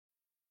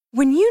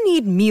When you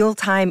need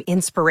mealtime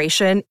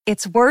inspiration,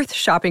 it's worth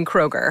shopping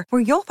Kroger,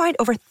 where you'll find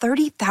over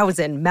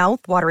 30,000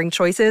 mouth-watering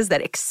choices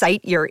that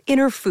excite your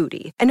inner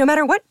foodie. And no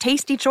matter what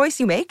tasty choice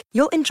you make,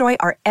 you'll enjoy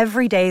our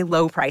everyday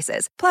low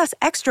prices, plus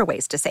extra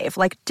ways to save,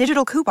 like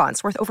digital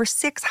coupons worth over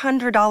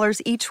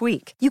 $600 each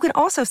week. You can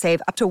also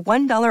save up to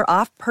 $1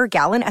 off per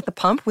gallon at the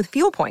pump with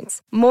fuel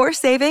points. More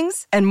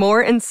savings and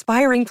more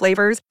inspiring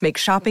flavors make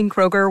shopping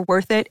Kroger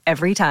worth it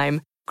every time.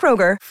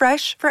 Kroger,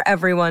 fresh for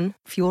everyone.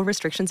 Fuel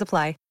restrictions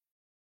apply.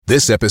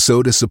 This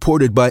episode is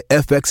supported by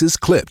FX's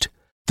Clipped,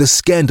 the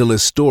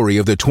scandalous story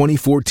of the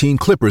 2014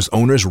 Clippers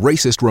owner's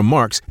racist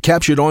remarks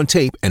captured on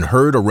tape and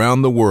heard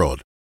around the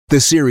world. The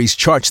series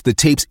charts the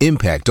tape's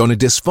impact on a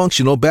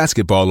dysfunctional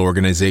basketball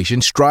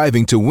organization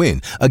striving to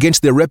win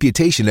against their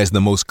reputation as the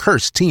most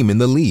cursed team in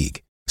the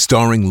league.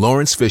 Starring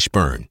Lawrence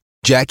Fishburne,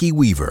 Jackie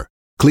Weaver,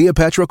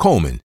 Cleopatra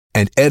Coleman,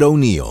 and Ed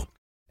O'Neill.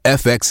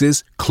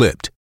 FX's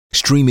Clipped,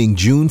 streaming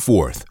June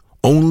 4th,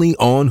 only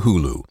on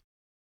Hulu.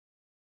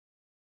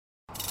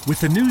 With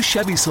the new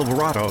Chevy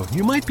Silverado,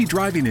 you might be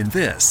driving in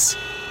this.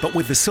 But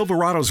with the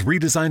Silverado's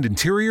redesigned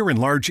interior and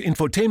large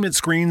infotainment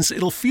screens,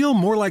 it'll feel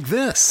more like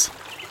this.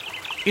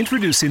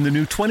 Introducing the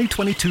new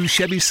 2022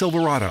 Chevy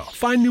Silverado.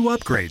 Find new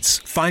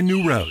upgrades. Find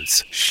new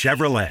roads.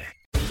 Chevrolet.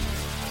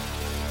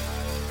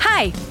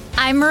 Hi,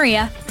 I'm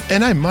Maria.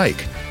 And I'm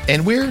Mike.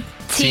 And we're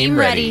Team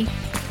Ready.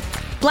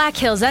 Black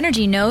Hills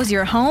Energy knows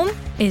your home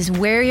is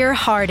where your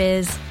heart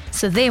is.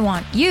 So they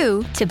want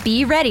you to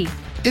be ready.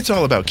 It's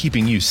all about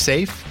keeping you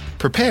safe,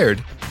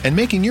 prepared, and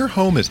making your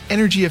home as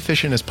energy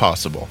efficient as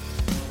possible.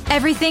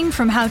 Everything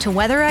from how to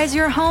weatherize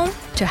your home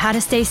to how to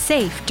stay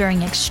safe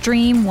during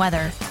extreme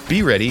weather.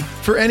 Be ready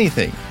for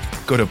anything.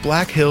 Go to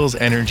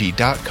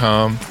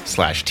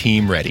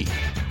blackhillsenergy.com/teamready.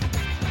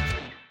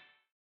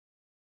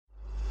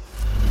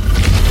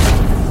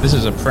 This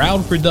is a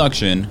proud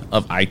production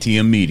of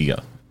ITM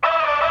Media.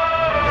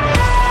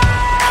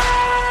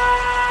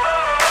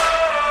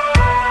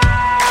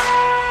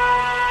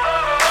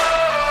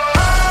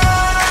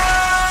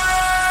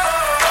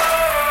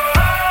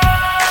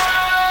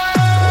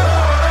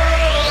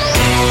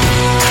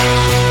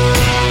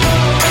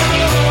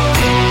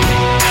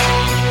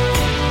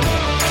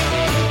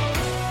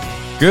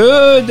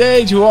 Good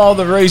day to all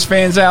the race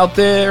fans out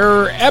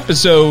there.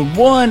 Episode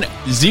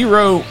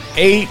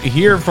 108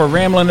 here for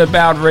Rambling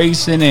About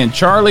Racing, and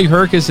Charlie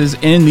Herkus is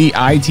in the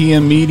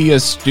ITM Media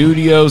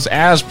studios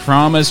as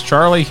promised.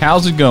 Charlie,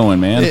 how's it going,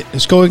 man?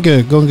 It's going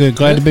good,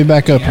 Glad to be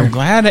back up here. I'm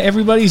glad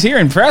everybody's here,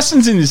 and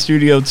Preston's in the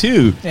studio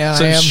too. Yeah,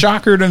 so I am.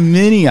 Shocker to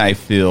many, I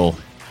feel.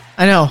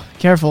 I know.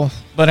 Careful.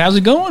 But how's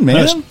it going,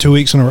 man? That's 2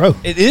 weeks in a row.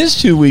 It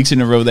is 2 weeks in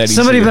a row that he's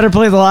Somebody here. better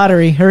play the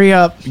lottery. Hurry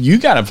up. You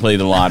got to play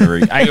the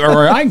lottery. I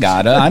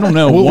gotta. I don't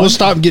know. We'll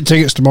stop and get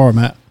tickets tomorrow,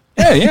 Matt.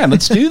 Yeah,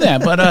 let's do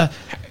that. But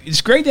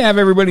it's great to have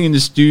everybody in the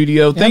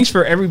studio. Thanks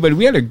for everybody.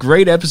 We had a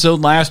great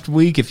episode last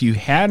week. If you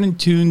hadn't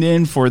tuned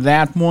in for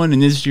that one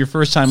and this is your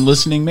first time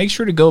listening, make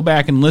sure to go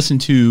back and listen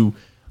to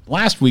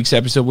last week's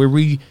episode where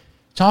we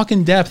talk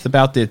in depth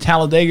about the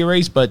Talladega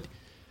race. But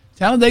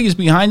Talladega's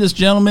behind us,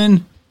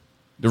 gentlemen.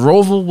 The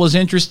Roval was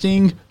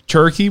interesting.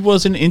 Turkey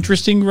was an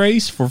interesting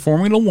race for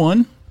Formula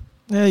One.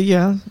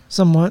 Yeah,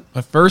 somewhat.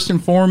 But first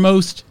and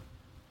foremost,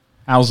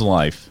 how's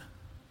life?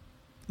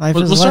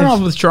 Let's start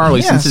off with Charlie,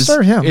 Yeah, since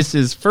start him. it's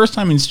his first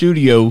time in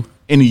studio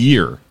in a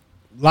year.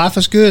 Life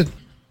is good.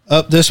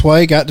 Up this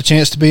way, got the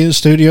chance to be in the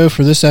studio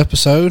for this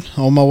episode.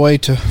 On my way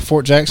to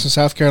Fort Jackson,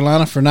 South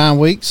Carolina for 9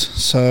 weeks.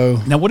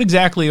 So Now, what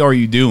exactly are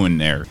you doing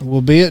there?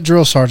 we'll be at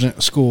Drill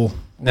Sergeant School.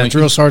 Now,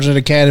 Drill Sergeant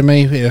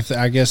Academy, if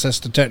I guess that's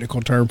the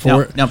technical term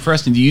for it. Now,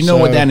 Preston, do you know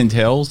what that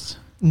entails?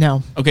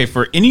 No. Okay,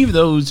 for any of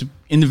those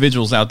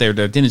individuals out there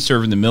that didn't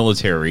serve in the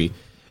military,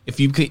 if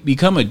you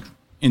become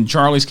in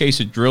Charlie's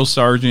case, a drill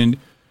sergeant,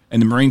 and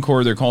the Marine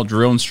Corps, they're called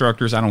drill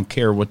instructors. I don't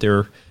care what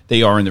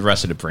they are in the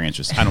rest of the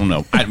branches. I don't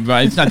know.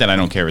 It's not that I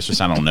don't care. It's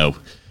just I don't know.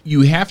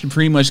 You have to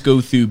pretty much go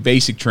through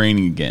basic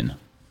training again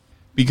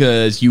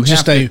because you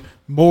Just have to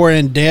more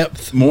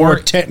in-depth, more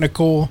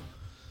technical.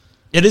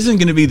 It isn't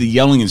going to be the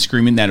yelling and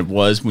screaming that it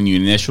was when you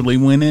initially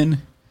went in,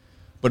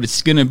 but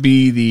it's going to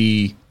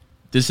be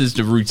this is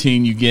the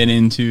routine you get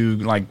into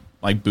like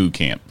boot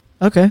camp.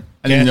 Okay.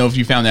 I didn't know if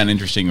you found that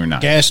interesting or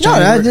not. Gas No,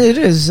 chamber, it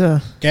is.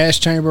 gas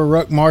chamber,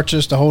 ruck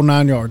marches, the whole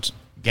 9 yards.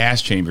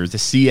 Gas chambers, the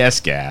CS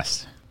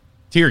gas,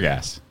 tear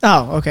gas.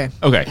 Oh, okay.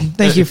 Okay.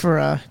 Thank you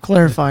for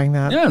clarifying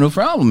that. Yeah, no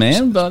problem,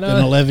 man. But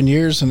Been 11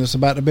 years, and it's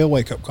about to be a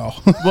wake-up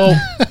call. well,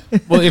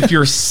 if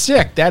you're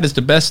sick, that is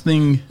the best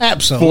thing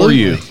Absolutely. for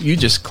you. You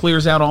just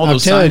clears out all I'm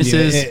those telling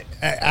sinuses. you,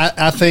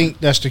 I think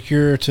that's the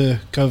cure to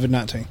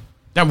COVID-19.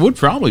 That would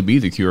probably be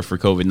the cure for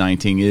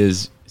COVID-19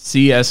 is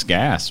CS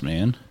gas,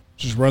 man.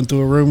 Just run through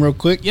a room real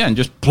quick. Yeah, and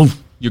just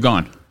poof, you're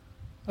gone.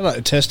 I'd like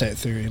to test that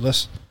theory.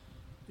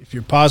 If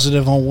you're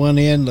positive on one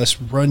end, let's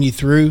run you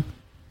through.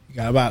 You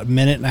got about a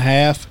minute and a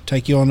half.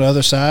 Take you on the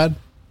other side.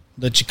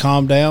 Let you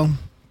calm down.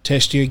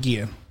 Test you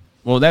again.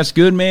 Well, that's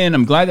good, man.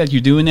 I'm glad that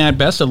you're doing that.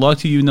 Best of luck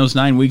to you in those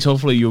 9 weeks.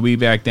 Hopefully you'll be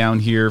back down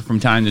here from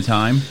time to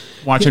time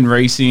watching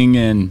racing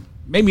and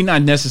maybe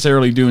not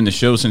necessarily doing the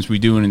show since we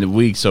do it in the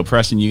week. So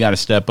Preston, you got to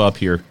step up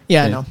here.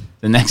 Yeah, I know.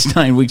 The next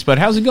 9 weeks. But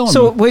how's it going?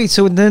 So wait,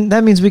 so then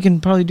that means we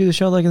can probably do the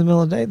show like in the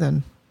middle of the day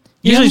then.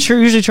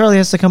 Usually Charlie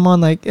has to come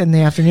on like in the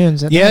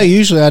afternoons.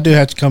 Usually I do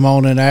have to come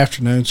on in the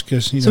afternoons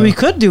because so we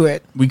could do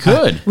it. We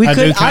could. I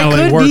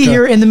could be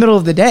here in the middle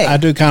of the day. I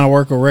do kind of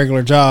work a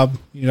regular job,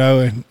 and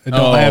I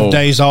don't have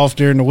days off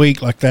during the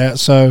week like that.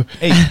 So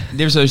hey,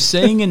 there's a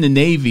saying in the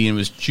Navy, and it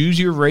was "choose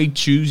your rate,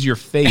 choose your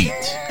fate."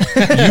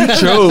 You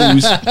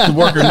chose to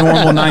work a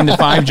normal 9 to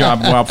 5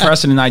 job, while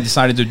Preston and I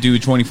decided to do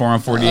 24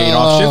 on 48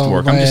 off shift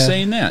work. I'm just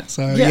saying that.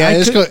 So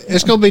it's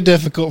going to be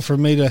difficult for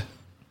me to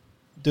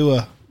do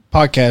a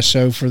podcast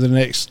show for the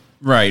next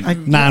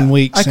 9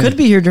 weeks. I could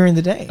be here during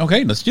the day.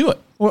 Okay, let's do it.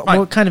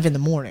 Or kind of in the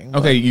morning.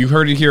 Okay, you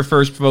heard it here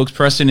first, folks.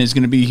 Preston is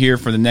going to be here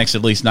for the next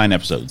at least 9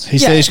 episodes. He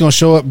said he's going to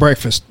show up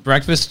breakfast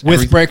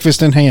with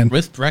breakfast in hand.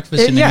 With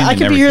breakfast in hand. Yeah, I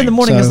could be here in the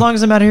morning as long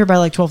as I'm out of here by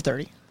like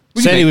 12:30.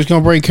 Said he was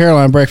going to bring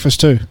Caroline breakfast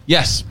too.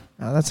 Yes.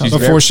 Oh, that sounds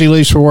before she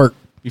leaves for work.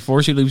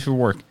 Before she leaves for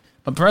work.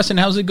 But Preston,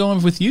 how's it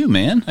going with you,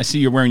 man? I see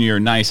you're wearing your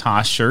nice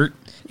Haas shirt.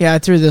 Yeah, I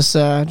threw this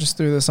on. You just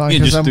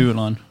threw it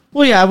on.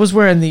 Well, yeah, I was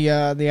wearing the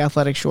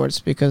athletic shorts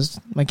because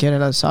my kid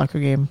had a soccer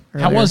game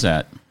earlier. How was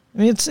that? I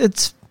mean, it's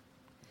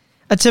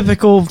a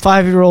typical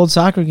 5-year-old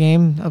soccer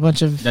game. A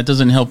bunch of that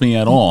doesn't help me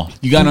at all.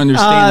 You got to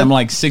understand, I'm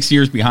like 6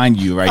 years behind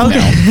you now.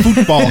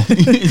 Football.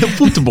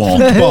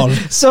 Football.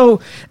 So,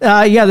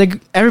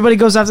 everybody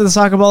goes after the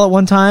soccer ball at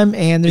one time,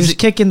 and they're just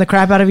kicking the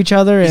crap out of each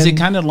other. Is it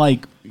kind of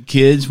like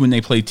kids when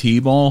they play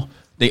t-ball?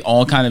 They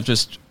all kind of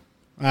just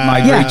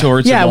migrate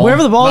towards the ball?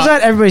 Wherever the ball's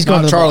at, everybody's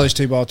going to the Charlie's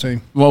t-ball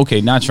team. Well,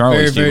 okay, not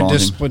Charlie's very t-ball team. Very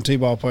disciplined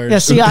t-ball players. Yeah,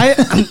 see,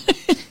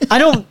 I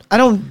don't.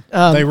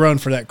 They run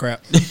for that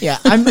crap. Yeah,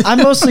 I'm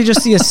mostly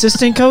just the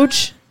assistant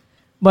coach,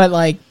 but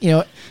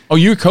Oh,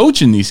 you're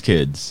coaching these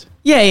kids.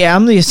 Yeah,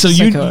 I'm the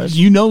assistant coach. So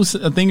you know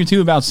a thing or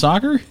two about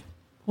soccer?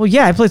 Well,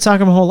 yeah, I played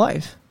soccer my whole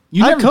life.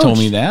 You never told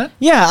me that.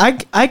 Yeah,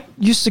 I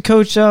used to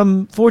coach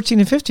 14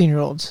 and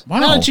 15-year-olds. Wow.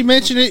 Now that you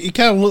mention it, you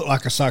kind of look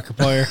like a soccer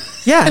player.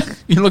 Yeah.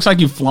 It looks like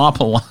you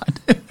flop a lot.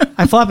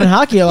 I flop in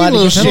hockey a lot. You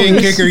little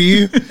shit kicker,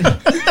 you.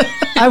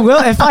 I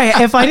will.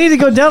 If I need to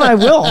go down, I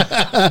will.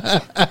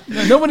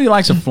 Nobody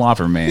likes a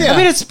flopper, man. Yeah. I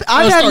mean,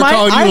 I've had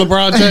calling you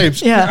LeBron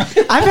James. Yeah.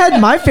 I've had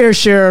my fair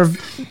share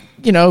of,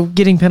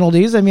 getting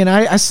penalties. I mean,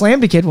 I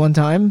slammed a kid one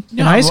time in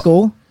high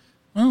school.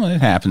 Well,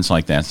 it happens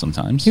like that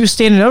sometimes. He was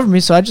standing over me,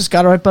 so I just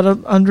got right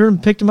under him,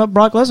 picked him up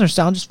Brock Lesnar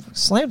style, and just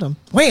slammed him.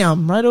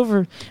 Wham! Right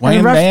over. Wham,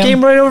 and the ref bam.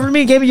 came right over to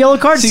me, gave me a yellow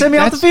card, and sent me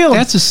off the field.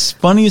 That's the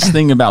funniest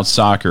thing about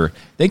soccer.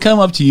 They come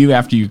up to you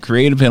after you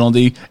create a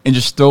penalty and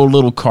just throw a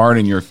little card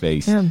in your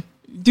face. Yeah.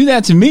 Do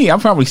that to me, I'll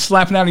probably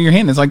slap it out of your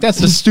hand. It's like, that's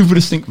the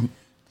stupidest thing.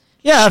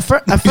 Yeah, a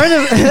friend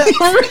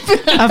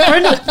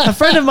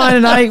of mine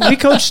and I,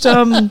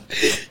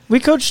 we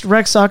coached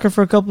rec soccer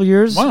for a couple of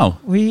years. Wow.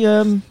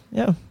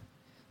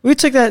 We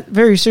took that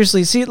very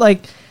seriously. See,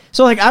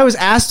 I was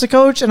asked to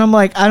coach, and I'm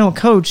like, I don't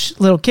coach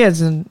little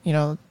kids. And,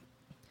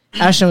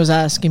 Ashton was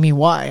asking me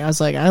why. I was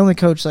like, I only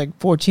coach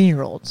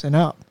 14-year-olds and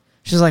up.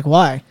 She's like,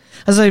 why? I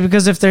was like,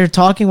 because if they're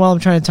talking while I'm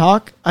trying to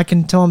talk, I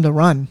can tell them to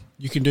run.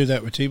 You can do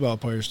that with t-ball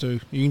players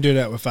too. You can do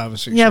that with 5 and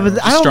 6. Yeah, but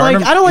I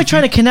don't like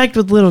trying to connect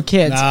with little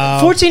kids.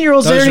 No,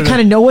 14-year-olds, they already kind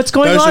of know what's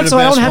going on, so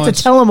I don't have to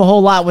tell them a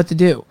whole lot what to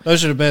do.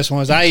 Those are the best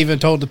ones. I even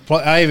told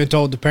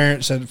the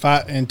parents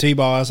that in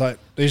t-ball, I was like,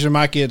 these are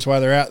my kids while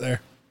they're out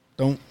there.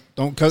 Don't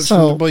coach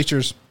from the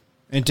bleachers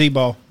in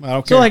t-ball. I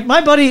don't care. So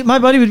my buddy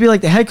would be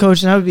like the head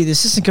coach, and I would be the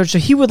assistant coach. So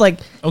he would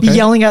be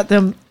yelling at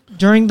them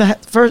during the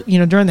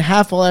during the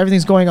half while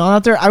everything's going on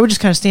out there. I would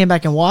just kind of stand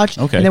back and watch.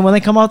 Okay. And then when they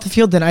come off the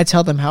field, then I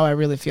tell them how I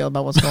really feel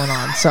about what's going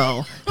on.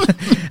 So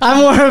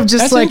I'm more of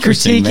just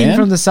critiquing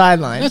from the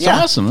sideline. That's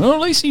awesome. Well,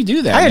 at least you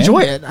do that. I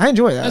enjoy it. I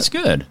enjoy that. That's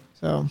good.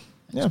 So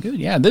yeah. That's good.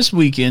 Yeah. This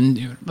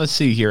weekend, let's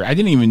see here. I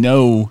didn't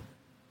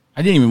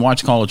even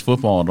watch college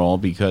football at all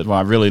because,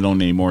 I really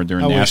don't anymore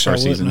during the NASCAR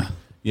season.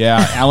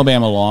 Yeah.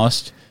 Alabama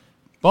lost,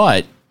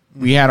 but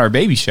we had our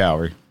baby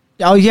shower.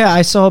 Oh, yeah,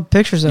 I saw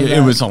pictures of that.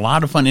 It was a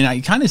lot of fun, and I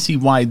kind of see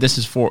why this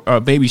is for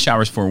baby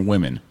showers for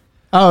women.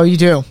 Oh, you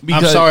do?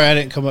 I'm sorry I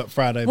didn't come up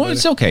Friday. Well,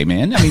 it's okay,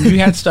 man. I mean, you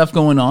had stuff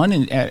going on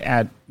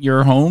at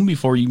your home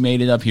before you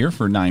made it up here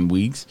for 9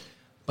 weeks.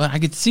 But I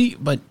could see,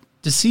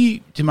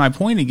 to my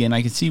point again,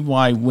 I could see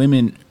why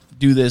women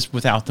do this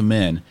without the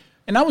men.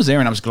 And I was there,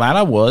 and I was glad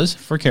I was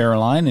for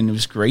Caroline, and it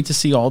was great to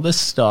see all this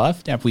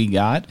stuff that we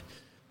got.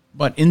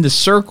 But in the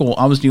circle,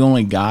 I was the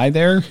only guy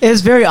there.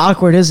 It's very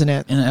awkward, isn't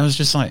it? And I was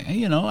just like,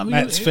 hey,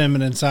 Matt's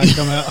feminine side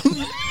come out.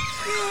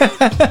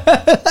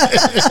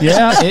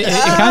 Yeah,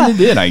 it kind of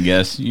did, I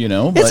guess,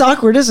 But it's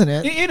awkward, isn't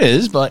it? It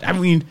is, but I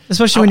mean...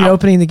 Especially when you're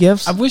opening the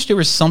gifts. I wish there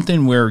was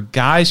something where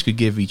guys could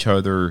give each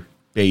other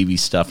baby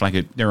stuff,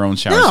 like their own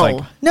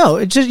showers. No,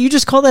 you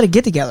just call that a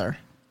get-together.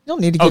 You don't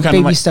need to give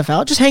baby stuff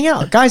out. Just hang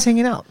out. Guys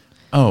hanging out.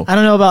 Oh. I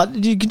don't know about...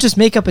 You could just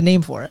make up a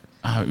name for it.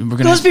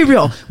 Let's be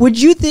real. Do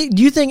you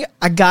think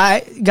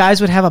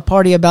guys would have a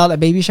party about a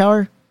baby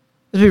shower?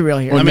 Let's be real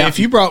here. I mean, if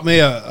you brought me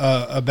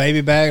a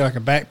baby bag, like a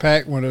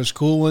backpack, one of those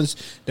cool ones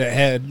that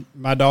had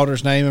my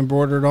daughter's name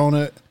embroidered on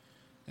it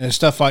and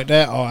stuff like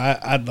that,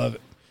 I'd love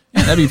it.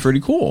 Yeah, that'd be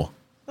pretty cool.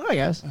 I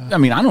guess. I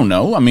mean, I don't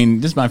know. I mean,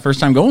 this is my first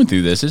time going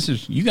through this.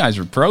 You guys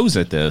are pros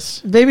at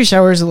this. Baby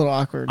shower is a little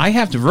awkward. I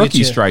have the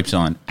rookie stripes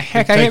on.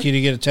 Heck, I take you to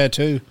get a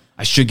tattoo.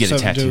 I should get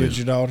something a tattoo. To do with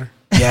your daughter.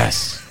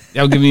 Yes.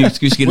 That'll give me an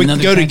excuse to get we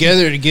another can go tattoo.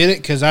 together to get it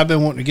because I've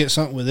been wanting to get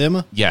something with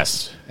Emma.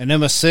 Yes. And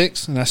Emma's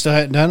 6, and I still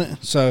hadn't done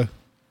it. So,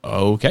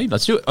 okay,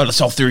 let's do it. Oh,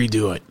 let's all three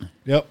do it.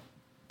 Yep.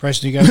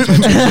 Preston, you got a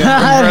tattoo?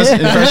 I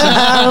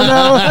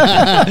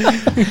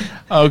don't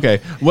know.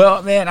 Okay.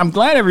 Well, man, I'm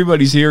glad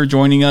everybody's here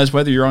joining us,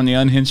 whether you're on the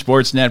Unhinged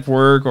Sports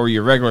Network or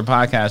your regular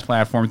podcast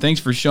platform.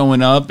 Thanks for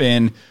showing up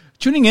and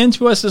tuning in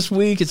to us this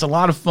week. It's a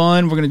lot of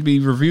fun. We're going to be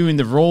reviewing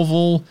the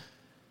Roval,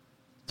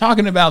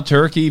 talking about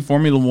Turkey,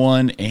 Formula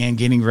One, and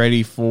getting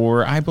ready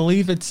for, I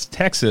believe it's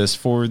Texas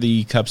for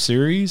the Cup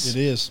Series. It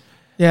is.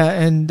 Yeah,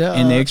 and the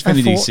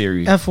Xfinity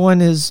Series.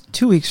 F1 is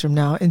 2 weeks from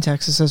now in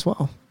Texas as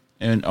well.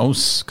 And,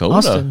 Skoda.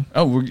 Austin.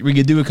 Oh, we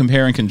could do a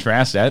compare and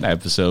contrast that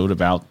episode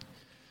about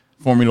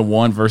Formula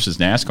One versus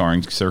NASCAR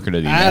and Circuit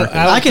of the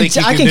Americas.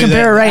 I can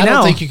compare it right now. I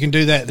don't think you can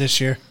do that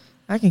this year.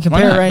 I can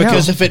compare it right now.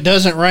 Because if it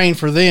doesn't rain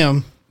for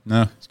them.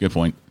 No, it's a good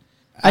point.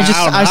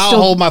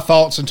 I'll hold my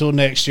thoughts until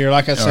next year.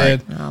 Like I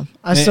said,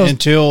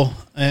 until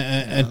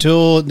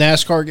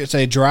NASCAR gets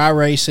a dry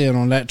race in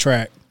on that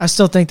track. I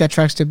still think that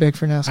track's too big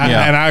for NASCAR.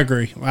 And I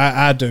agree.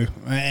 I do.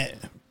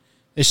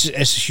 It's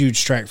a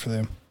huge track for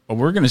them. Well,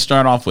 we're going to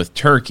start off with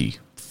Turkey,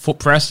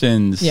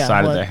 Preston's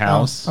side of the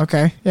house. Oh,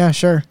 okay. Yeah,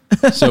 sure.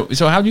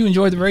 So how do you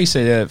enjoy the race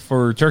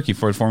for Turkey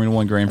for the Formula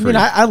One Grand Prix? I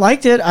mean, I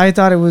liked it. I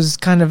thought it was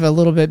kind of a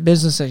little bit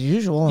business as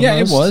usual. Yeah,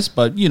 it was.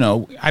 But,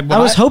 I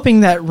was hoping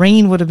that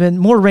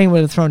more rain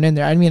would have thrown in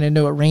there. I mean, I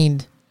know it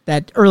rained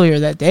that earlier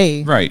that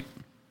day. Right.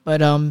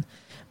 But,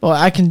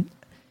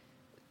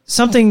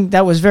 something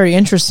that was very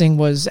interesting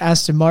was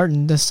Aston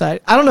Martin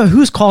decided. I don't know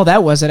whose call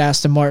that was at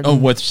Aston Martin. Oh,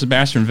 with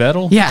Sebastian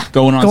Vettel? Yeah.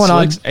 Going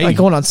on slicks?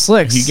 Going on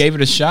slicks. He gave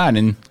it a shot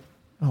and...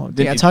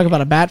 talk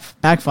about a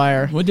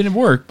backfire. Well, it didn't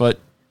work, but...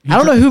 I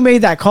don't know who made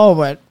that call,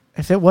 but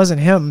if it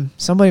wasn't him,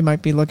 somebody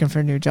might be looking for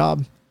a new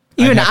job.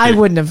 Even I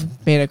wouldn't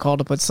have made a call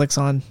to put slicks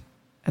on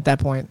at that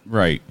point.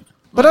 Right.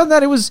 But other than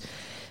that, it was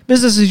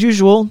business as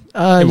usual.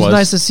 It was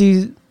nice to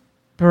see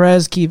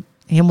Perez keep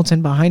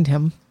Hamilton behind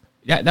him.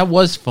 Yeah, that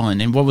was fun.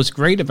 And what was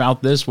great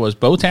about this was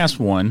Bottas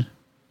won.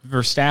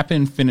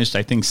 Verstappen finished,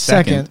 I think,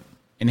 second.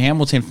 And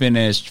Hamilton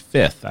finished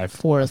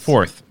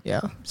fourth.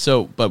 Yeah.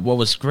 So, but what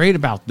was great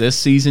about this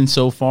season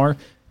so far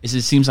is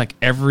it seems like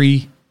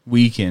every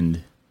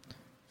weekend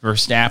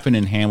Verstappen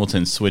and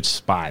Hamilton switched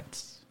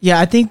spots. Yeah,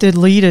 I think the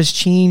lead has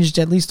changed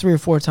at least 3 or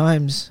 4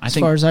 times as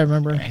far as I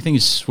remember. I think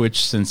it's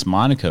switched since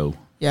Monaco.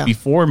 Yeah.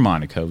 Before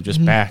Monaco,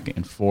 just back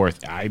and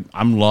forth.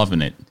 I'm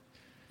loving it.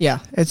 Yeah,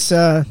 it's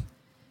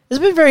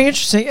been very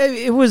interesting.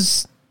 It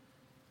was...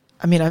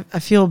 I mean, I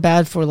feel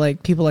bad for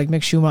people like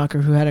Mick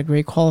Schumacher who had a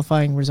great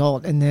qualifying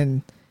result and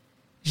then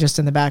just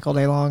in the back all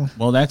day long.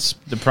 Well, that's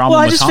the problem.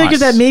 Well, I just figured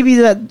that maybe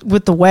that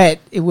with the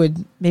wet, it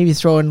would maybe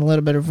throw in a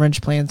little bit of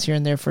wrench plans here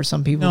and there for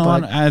some people. No,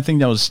 but I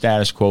think that was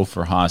status quo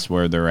for Haas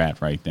where they're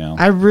at right now.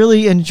 I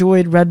really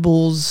enjoyed Red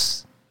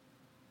Bull's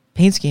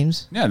paint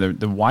schemes. Yeah,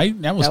 the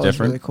white that was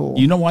different. Was really cool.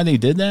 You know why they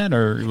did that,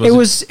 or it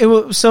was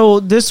so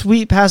this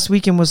past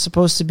weekend was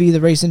supposed to be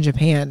the race in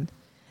Japan,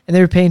 and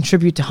they were paying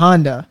tribute to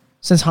Honda.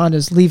 Since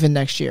Honda's leaving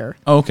next year.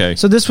 Okay.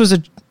 So this was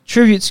a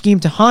tribute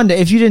scheme to Honda.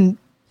 If you didn't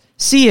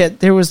see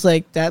it, there was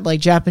that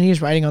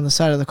Japanese writing on the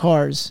side of the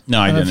cars. No,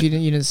 I didn't. Know if you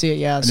didn't see it,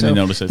 yeah. I didn't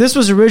notice it. This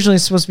was originally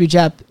supposed to be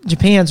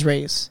Japan's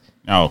race.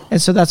 Oh.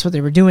 And so that's what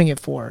they were doing it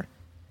for.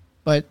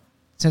 But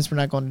since we're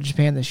not going to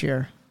Japan this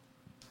year.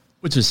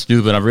 Which is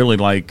stupid. I really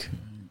like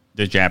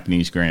the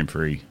Japanese Grand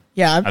Prix.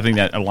 Yeah. I think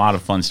that a lot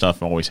of fun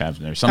stuff always happens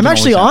there. I'm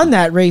actually on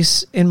that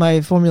race in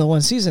my Formula One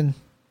season.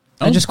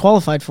 Oh. I just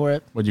qualified for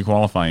it. What'd you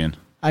qualify in?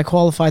 I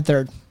qualified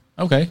third.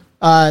 Okay.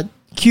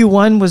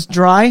 Q1 was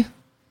dry,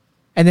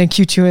 and then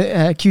Q2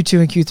 and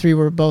Q3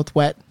 were both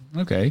wet.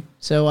 Okay.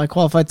 So I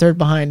qualified third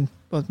behind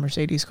both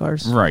Mercedes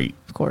cars. Right.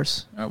 Of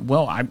course.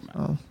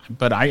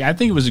 But I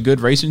think it was a good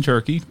race in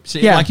Turkey.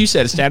 Yeah. Like you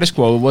said, a status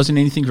quo. It wasn't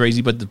anything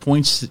crazy, but the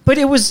points. But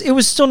it was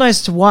still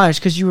nice to watch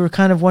because you were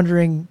kind of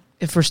wondering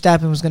if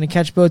Verstappen was going to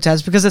catch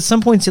Bottas because at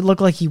some points it looked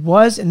like he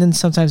was, and then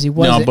sometimes he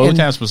wasn't. No,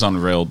 Bottas was on the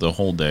rail the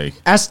whole day.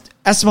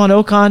 Esteban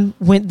Ocon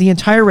went the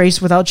entire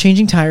race without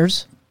changing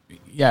tires.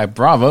 Yeah,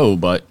 bravo,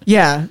 but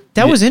yeah,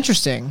 that was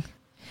interesting.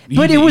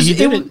 But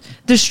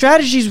the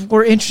strategies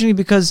were interesting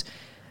because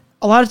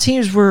a lot of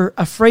teams were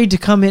afraid to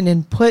come in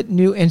and put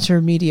new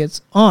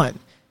intermediates on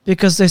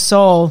because they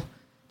saw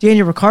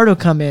Daniel Ricciardo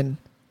come in,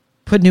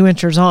 put new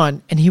inters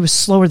on, and he was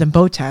slower than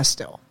Bottas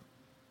still,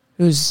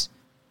 who's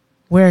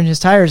wearing his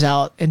tires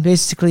out and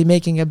basically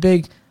making a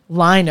big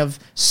line of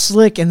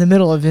slick in the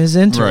middle of his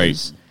inters.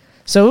 Right.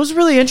 So it was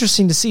really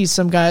interesting to see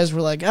some guys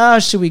were like,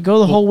 should we go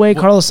the whole way?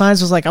 Carlos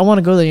Sainz was like, I want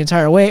to go the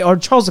entire way. Or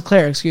Charles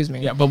Leclerc, excuse me.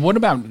 Yeah, but what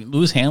about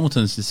Lewis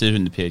Hamilton's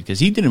decision to pit? Because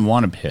he didn't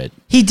want to pit.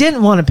 He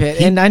didn't want to pit,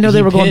 and I know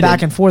they were going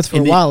back and forth for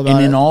a while about it.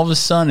 And then all of a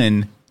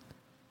sudden,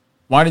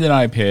 why did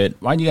I pit?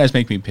 Why did you guys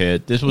make me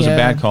pit? This was a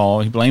bad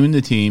call. He blaming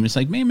the team. It's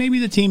like, man, maybe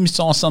the team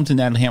saw something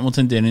that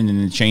Hamilton didn't,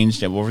 and it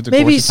changed it over the course of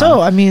time. Maybe so.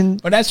 I mean,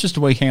 but that's just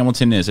the way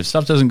Hamilton is. If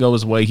stuff doesn't go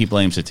his way, he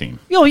blames the team.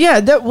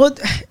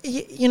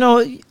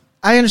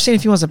 I understand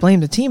if he wants to blame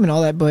the team and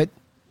all that, but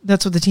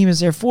that's what the team is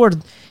there for.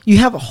 You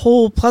have a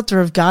whole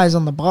plethora of guys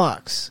on the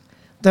box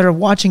that are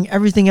watching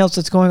everything else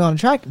that's going on the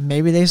track.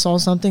 Maybe they saw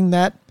something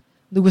that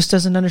Lewis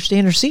doesn't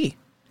understand or see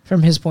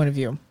from his point of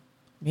view.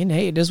 I mean,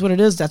 hey, it is what it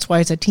is. That's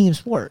why it's a team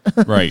sport.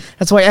 Right.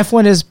 That's why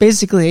F1 is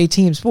basically a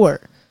team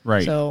sport.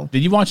 Right. So,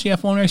 did you watch the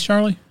F1 race,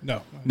 Charlie?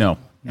 No, not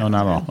at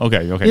all.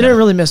 Okay. You didn't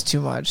really miss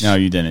too much. No,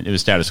 you didn't. It was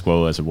status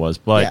quo as it was.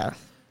 But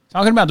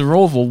talking about the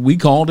Roval, we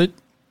called it.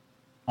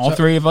 All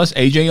three of us.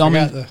 AJ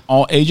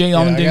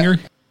Allmendinger.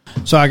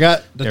 So I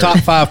got the top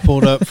 5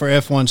 pulled up for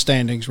F1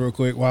 standings real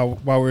quick while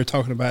we were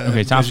talking about it.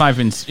 Okay, top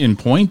 5 in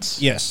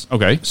points? Yes.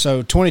 Okay.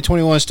 So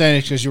 2021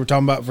 standings, because you were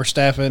talking about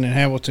Verstappen and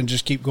Hamilton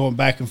just keep going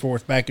back and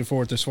forth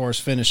as far as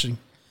finishing.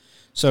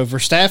 So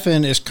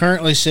Verstappen is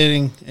currently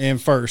sitting in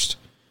first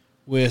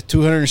with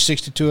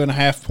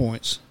 262.5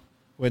 points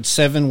with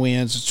 7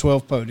 wins and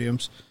 12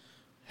 podiums.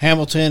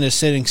 Hamilton is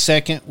sitting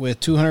second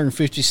with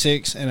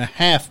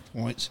 256.5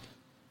 points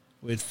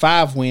with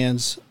 5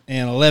 wins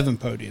and 11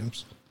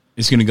 podiums.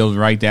 It's going to go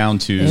right down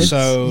to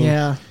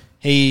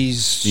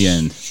he's the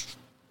end.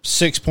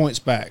 6 points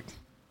back.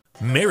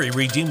 Mary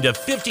redeemed a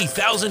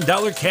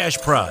 $50,000 cash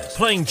prize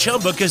playing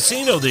Chumba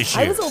Casino this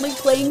year. I was only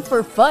playing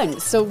for fun,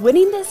 so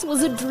winning this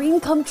was a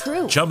dream come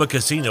true. Chumba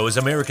Casino is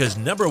America's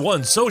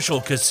 #1 social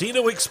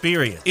casino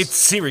experience. It's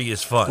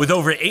serious fun. With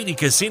over 80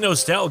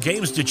 casino-style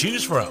games to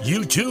choose from,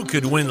 you too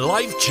could win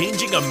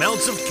life-changing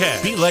amounts of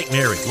cash. Be like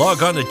Mary.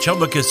 Log on to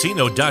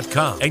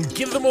ChumbaCasino.com and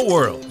give them a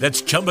whirl.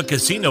 That's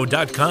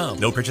ChumbaCasino.com.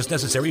 No purchase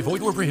necessary.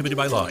 Void where prohibited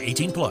by law.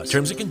 18+.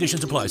 Terms and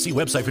conditions apply. See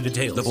website for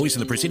details. The voice in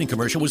the preceding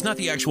commercial was not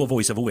the actual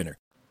voice of a winner.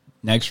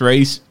 Next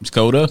race,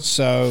 Skoda.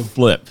 So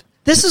flip.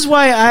 This is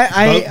why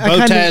I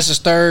Bottas is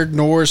third,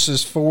 Norris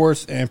is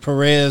fourth, and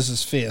Perez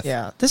is fifth.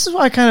 Yeah, this is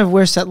why I kind of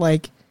wish that,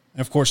 like,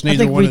 and of course, I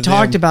think we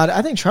talked about it.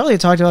 I think Charlie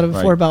had talked about it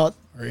before about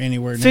or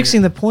anywhere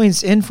fixing the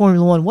points in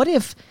Formula One. What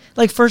if,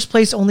 like, first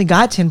place only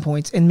got 10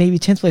 points and maybe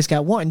 10th place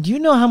got 1? Do you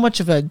know how much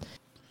of a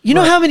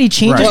how many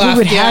changes we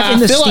would have in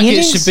the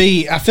standings?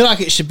 I feel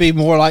like it should be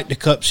more like the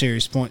Cup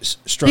Series points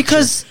structure.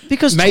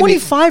 Because maybe,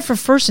 25 for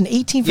first and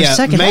 18 for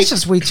second. That's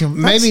just way too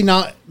much.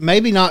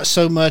 Maybe not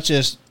so much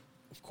as,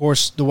 of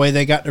course, the way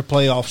they got their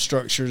playoff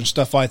structure and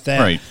stuff like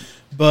that. Right.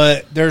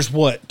 But there's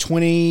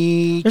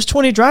 20? There's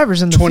 20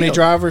 drivers in the 20 field.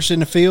 drivers in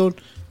the field.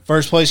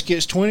 First place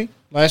gets 20.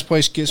 Last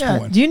place gets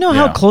 1. Do you know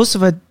how close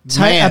of a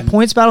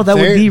points battle that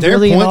would be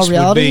really in all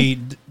reality?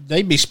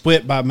 They'd be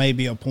split by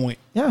maybe a point.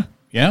 Yeah.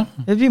 Yeah.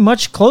 It'd be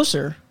much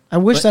closer. I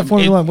wish that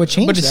Formula One would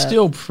change that. But it's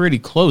still pretty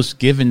close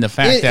given the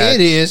fact that...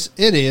 It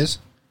is.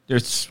 They're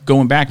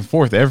going back and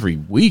forth every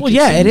week. Well,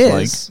 it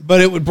is. Like.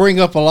 But it would bring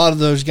up a lot of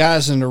those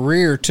guys in the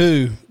rear,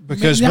 too.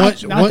 Because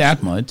not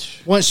that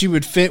much. Once you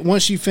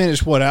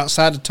finish,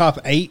 outside the top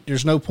 8,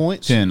 there's no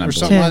points? 10, or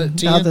something like that?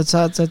 10?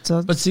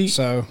 That's but see,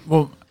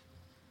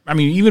 I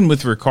mean, even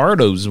with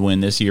Ricciardo's win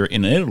this year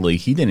in Italy,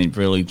 he didn't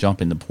really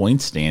jump in the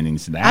point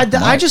standings that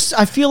much.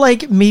 I feel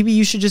like maybe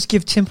you should just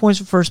give 10 points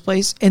for first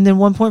place and then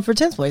 1 point for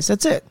 10th place.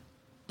 That's it.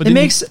 But that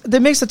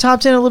makes the top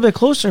 10 a little bit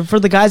closer for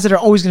the guys that are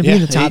always going to be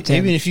in the top 10.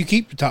 Even if you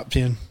keep the top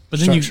 10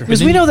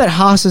 because we know that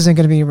Haas isn't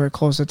going to be anywhere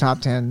close to the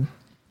top 10.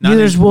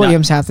 Neither is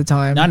Williams half the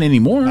time. Not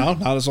anymore. No,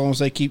 not as long as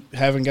they keep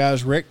having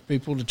guys wreck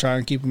people to try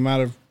and keep them out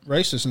of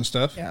races and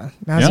stuff. Yeah,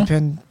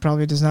 Mazepin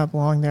probably does not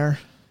belong there.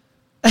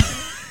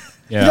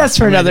 Yeah. That's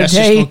for another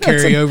day. Just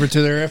carry over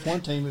to their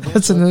F1 team. Eventually.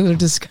 That's another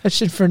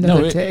discussion for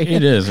another day.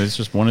 It is. It's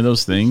just one of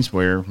those things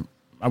where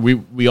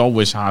we all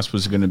wish Haas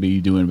was going to be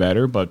doing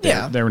better, but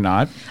they're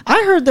not.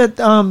 I heard that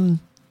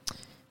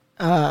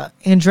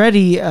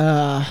Andretti.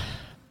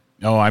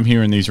 I'm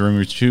hearing these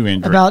rumors too.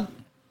 About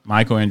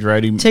Michael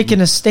Andretti taking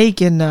a stake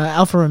in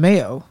Alfa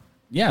Romeo.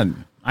 Yeah,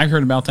 I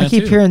heard about that. I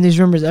keep hearing these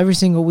rumors every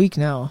single week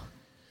now,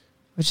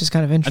 which is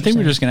kind of interesting. I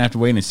think we're just going to have to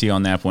wait and see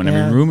on that one. Yeah.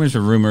 I mean, rumors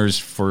are rumors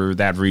for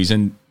that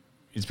reason.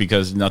 It's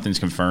because nothing's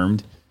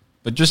confirmed.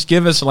 But just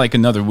give us like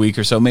another week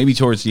or so, maybe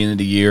towards the end of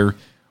the year,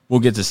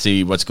 we'll get to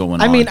see what's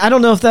going on. I mean, I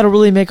don't know if that'll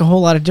really make a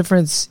whole lot of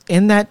difference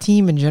in that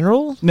team in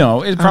general.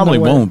 No, it probably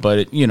won't,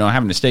 but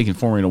having a stake in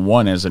Formula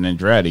One as an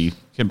Andretti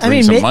can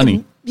bring some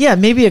money. Yeah,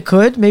 maybe it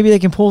could. Maybe they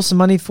can pull some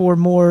money for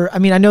more. I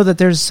mean, I know that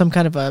there's some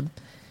kind of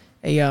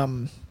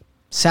a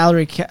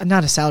salary cap,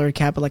 not a salary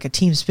cap, but like a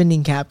team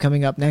spending cap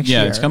coming up next year.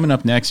 Yeah, it's coming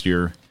up next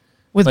year.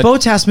 With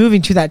Bottas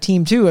moving to that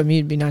team too, I mean,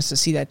 it'd be nice to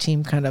see that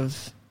team kind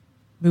of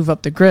move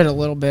up the grid a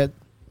little bit.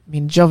 I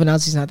mean,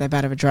 Giovinazzi's not that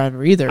bad of a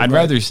driver either. I'd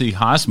rather see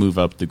Haas move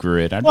up the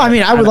grid.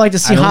 I would like to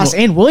see Haas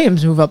and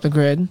Williams move up the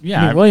grid.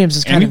 Yeah, I mean, Williams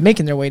is kind of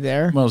making their way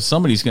there. Well,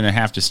 somebody's going to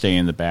have to stay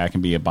in the back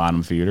and be a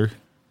bottom feeder.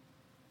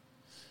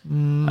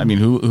 I mean,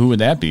 who would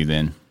that be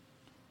then?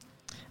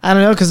 I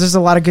don't know, because there's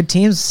a lot of good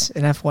teams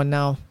in F1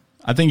 now.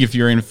 I think if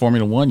you're in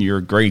Formula One, you're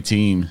a great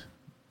team.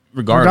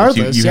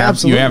 Regardless,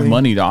 you have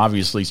money to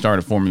obviously start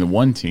a Formula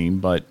One team,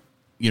 but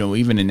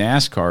even in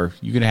NASCAR,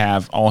 you could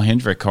have all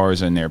Hendrick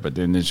cars in there, but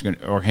then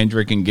or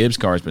Hendrick and Gibbs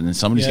cars, but then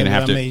somebody's going to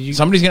have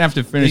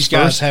to finish. These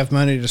guys first. have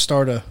money to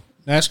start a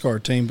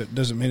NASCAR team, but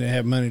doesn't mean they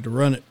have money to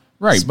run it.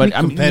 Right, but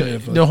I mean,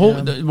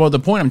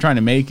 the point I'm trying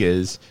to make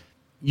is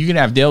you can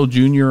have Dale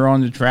Jr.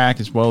 on the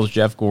track as well as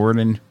Jeff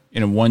Gordon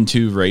in a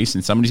 1-2 race,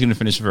 and somebody's going to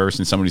finish first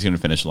and somebody's going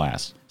to finish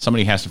last.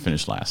 Somebody has to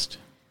finish last.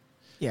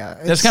 Yeah,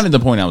 that's kind of the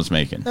point I was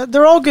making.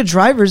 They're all good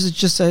drivers. It's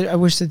just I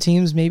wish the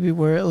teams maybe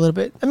were a little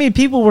bit. I mean,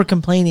 people were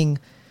complaining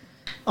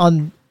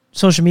on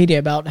social media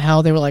about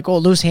how they were like, "Oh,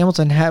 Lewis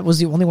Hamilton was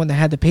the only one that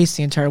had the pace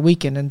the entire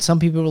weekend," and some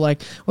people were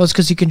like, "Well, it's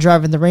because he can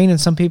drive in the rain,"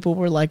 and some people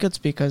were like, "It's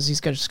because he's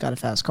just got a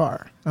fast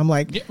car." I'm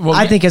like,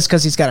 I think it's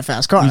because he's got a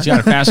fast car. He's got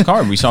a fast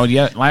car. We saw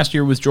it last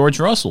year with George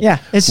Russell. Yeah,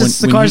 it's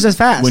just the car's as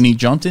fast. When he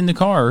jumped in the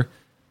car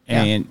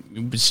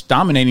and was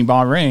dominating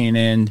Bahrain,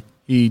 and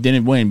he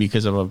didn't win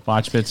because of a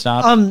botched pit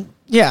stop.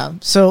 Yeah.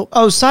 So,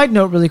 side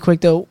note really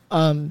quick, though.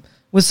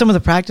 With some of the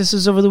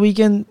practices over the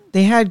weekend,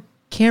 they had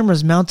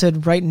cameras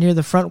mounted right near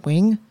the front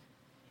wing,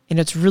 and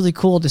it's really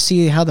cool to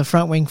see how the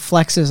front wing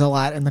flexes a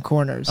lot in the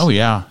corners. Oh,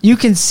 yeah. You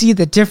can see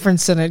the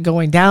difference in it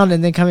going down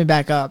and then coming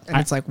back up, and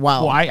it's like,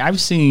 wow. Well,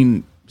 I've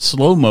seen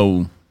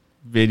slow-mo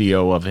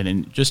video of it,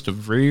 and just the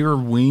rear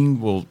wing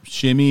will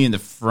shimmy and the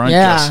front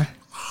just...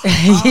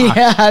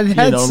 yeah,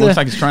 it looks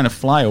like it's trying to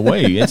fly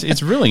away.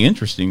 It's really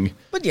interesting.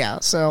 But yeah,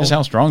 so just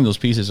how strong those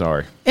pieces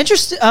are.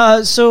 Interesting.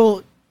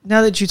 So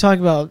now that you talk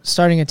about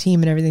starting a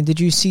team and everything, did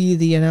you see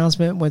the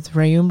announcement with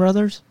Rayum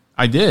Brothers?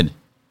 I did.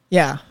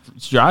 Yeah,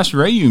 Josh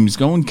Rayum's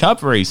going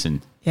cup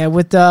racing. Yeah,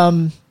 with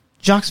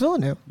Jacques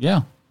Villeneuve.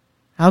 Yeah,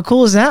 how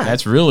cool is that?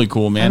 That's really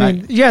cool, man. I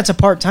mean, it's a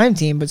part-time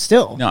team, but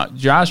still. No,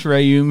 Josh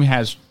Rayum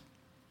has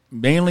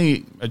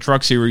mainly a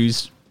truck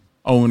series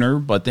owner,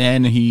 but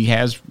then he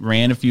has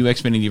ran a few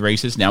Xfinity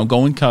races, now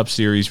going Cup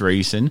Series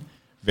racing.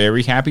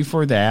 Very happy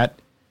for that.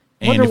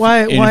 And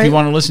if you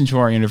want to listen to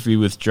our interview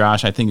with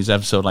Josh, I think it's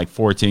episode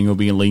 14 will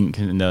be a link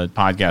in the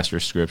podcast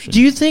description. Do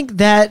you think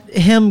that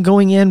him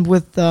going in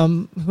with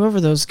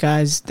whoever those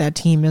guys, that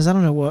team is, I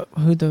don't know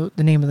who the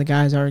name of the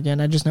guys are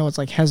again. I just know it's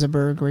like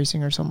Heseberg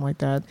Racing or something like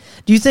that.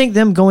 Do you think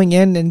them going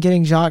in and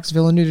getting Jacques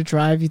Villeneuve to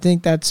drive, you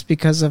think that's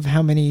because of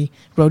how many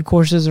road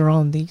courses are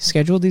on the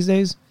schedule these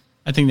days?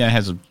 I think that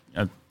has a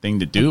thing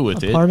to do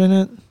with it. Part in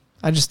it.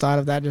 I just thought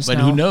of that just now.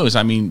 But who knows?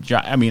 I mean,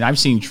 I've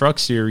seen Truck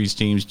Series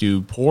teams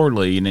do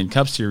poorly, and then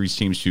Cup Series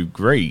teams do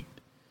great.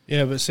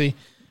 Yeah, but see,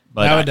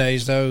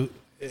 nowadays though,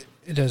 it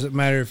doesn't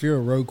matter if you're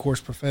a road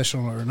course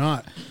professional or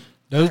not.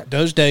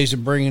 Those days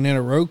of bringing in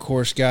a road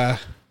course guy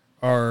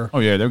they're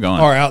gone.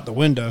 Are out the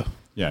window.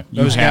 Yeah,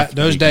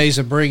 those days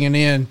of bringing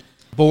in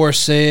Boris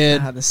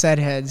Said, the Said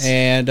heads,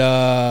 and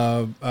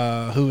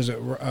who was it?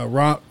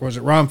 Ron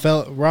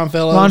Fellows? Ron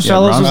Fellows was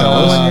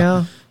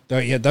the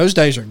one, yeah, those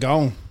days are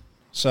gone.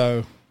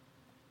 So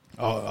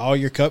all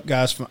your Cup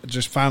guys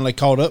just finally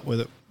caught up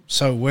with it.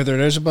 So whether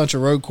there's a bunch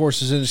of road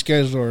courses in the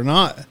schedule or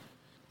not,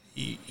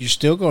 you're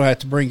still going to have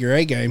to bring your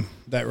A game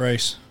that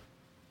race.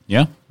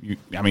 Yeah,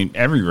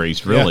 every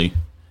race really,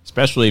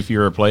 especially if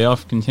you're a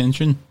playoff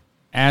contention,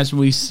 as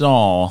we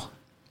saw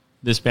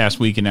this past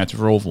weekend at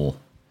Roval.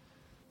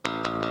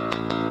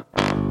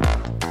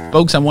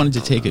 Folks, I wanted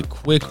to take a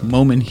quick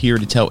moment here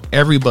to tell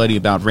everybody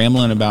about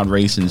Ramblin' About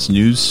Racing's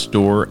news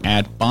store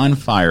at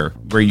Bonfire,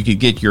 where you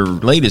could get your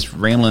latest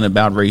Ramblin'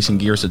 About Racing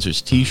gear such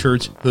as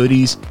t-shirts,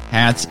 hoodies,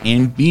 hats,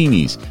 and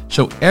beanies.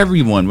 Show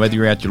everyone, whether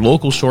you're at your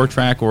local short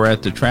track or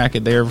at the track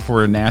there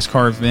for a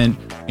NASCAR event,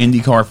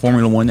 IndyCar,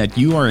 Formula One, that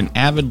you are an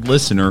avid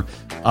listener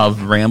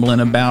of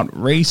Ramblin' About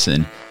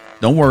Racing.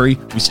 Don't worry,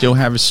 we still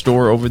have a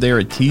store over there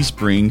at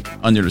Teespring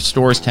under the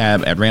stores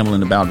tab at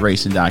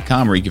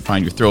ramblinaboutracing.com, where you can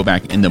find your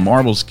throwback in the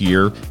Marbles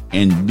gear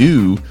and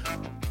new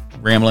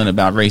Ramblin'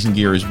 About Racing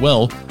gear as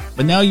well.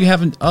 But now you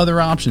have other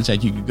options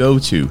that you could go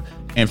to.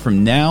 And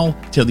from now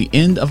till the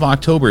end of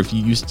October, if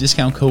you use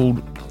discount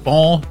code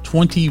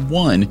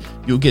FALL21,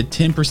 you'll get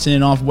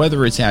 10% off,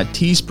 whether it's at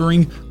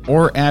Teespring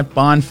or at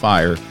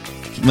Bonfire.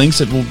 Links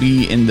that will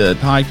be in the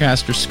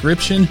podcast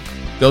description.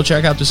 Go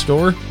check out the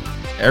store.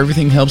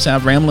 Everything helps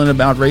out Ramblin'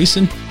 About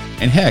Racing,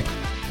 and heck,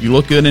 you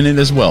look good in it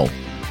as well.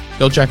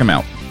 Go check them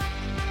out.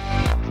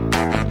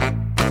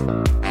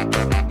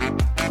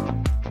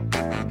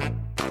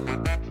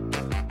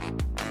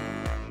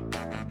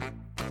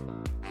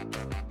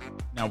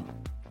 Now,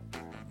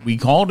 we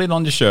called it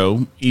on the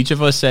show. Each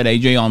of us said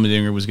AJ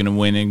Allmendinger was going to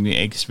win in the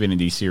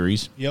Xfinity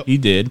Series. Yep. He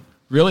did.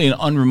 Really an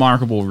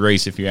unremarkable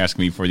race, if you ask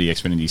me, for the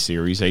Xfinity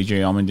Series.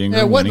 AJ Allmendinger.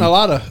 There wasn't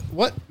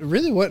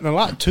wasn't a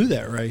lot to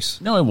that race.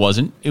 No, it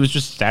wasn't. It was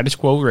just a status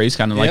quo race,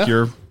 kind of like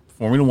your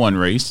Formula One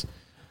race.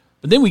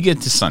 But then we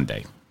get to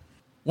Sunday.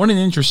 What an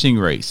interesting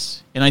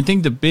race. And I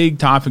think the big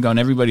topic on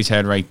everybody's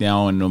head right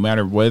now, and no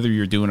matter whether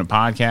you're doing a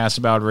podcast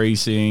about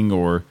racing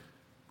or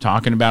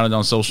talking about it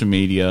on social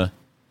media,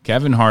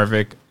 Kevin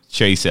Harvick,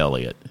 Chase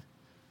Elliott.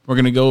 We're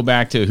going to go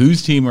back to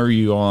whose team are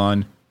you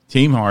on,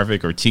 Team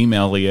Harvick or Team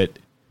Elliott?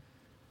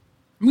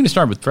 I'm going to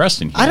start with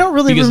Preston here. I don't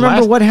really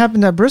remember what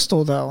happened at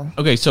Bristol, though.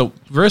 Okay, so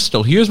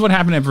Bristol. Here's what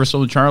happened at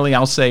Bristol. Charlie,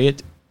 I'll say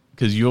it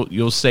because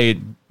you'll say it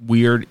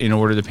weird in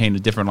order to paint a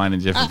different line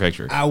and a different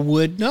picture. I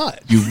would not.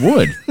 You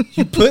would.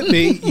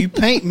 You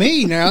paint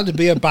me now to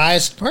be a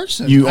biased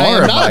person. You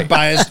are not a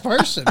biased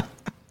person.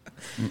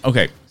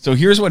 Okay, so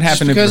here's what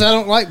happened. Just because I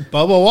don't like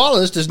Bubba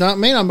Wallace does not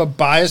mean I'm a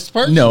biased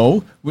person.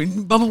 No,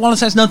 Bubba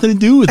Wallace has nothing to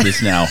do with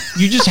this now.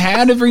 You just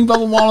had to bring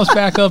Bubba Wallace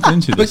back up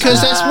into this.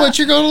 Because that's what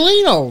you're going to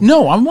lean on.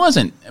 No, I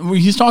wasn't.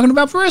 He's talking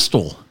about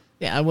Bristol.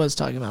 Yeah, I was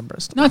talking about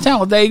Bristol. Not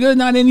Talladega,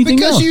 not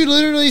anything else. Because you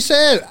literally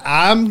said,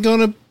 I'm going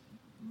to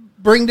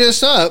bring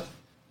this up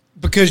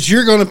because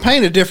you're going to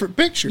paint a different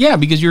picture. Yeah,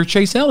 because you're a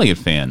Chase Elliott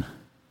fan.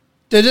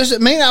 That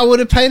doesn't mean I would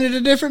have painted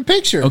a different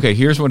picture. Okay,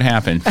 here's what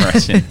happened,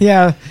 Preston.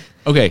 Yeah.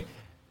 Okay,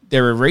 they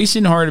were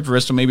racing hard at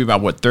Bristol, maybe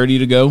about, 30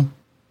 to go?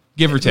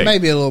 Give or take.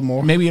 Maybe a little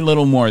more. Maybe a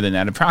little more than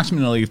that,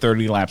 approximately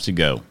 30 laps to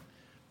go.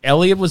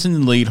 Elliott was in the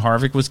lead.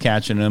 Harvick was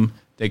catching him.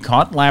 They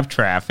caught lap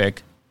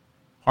traffic.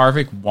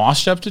 Harvick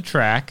washed up the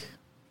track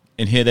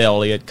and hit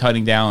Elliott,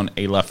 cutting down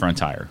a left front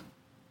tire.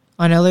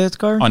 On Elliott's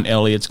car? On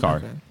Elliott's car.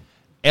 Okay.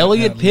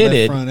 Elliott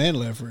pitted. Left front and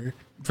left rear.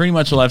 Pretty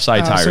much left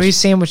side tires. So he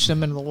sandwiched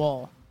him into the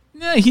wall.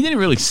 No, he didn't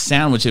really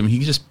sandwich him. He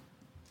just,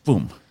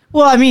 boom.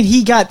 Well, I mean,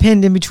 he got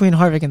pinned in between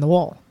Harvick and the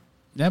wall.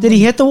 Did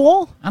he hit the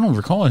wall? I don't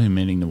recall him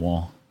hitting the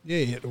wall. Yeah,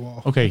 he hit the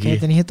wall. Okay,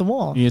 then he hit the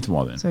wall. He hit the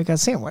wall then. So he got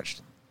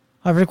sandwiched.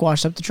 Harvick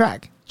washed up the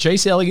track.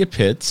 Chase Elliott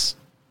pits,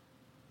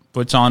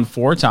 puts on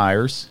 4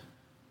 tires,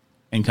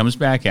 and comes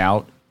back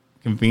out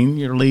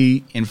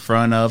conveniently in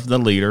front of the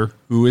leader,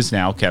 who is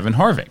now Kevin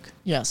Harvick.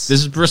 Yes.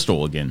 This is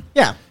Bristol again.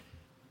 Yeah.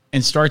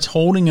 And starts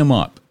holding him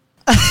up.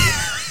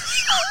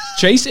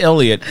 Chase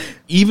Elliott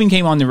even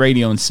came on the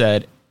radio and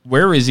said,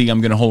 "Where is he?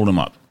 I'm going to hold him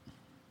up.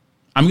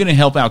 I'm going to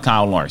help out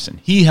Kyle Larson."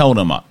 He held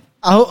him up.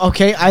 Oh,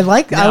 okay. I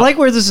like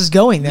where this is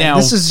going. Then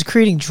this is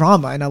creating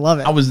drama, and I love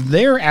it. I was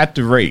there at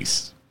the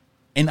race,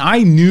 and I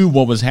knew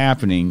what was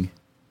happening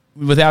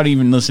without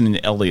even listening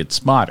to Elliott's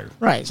spotter.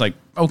 Right. It's like,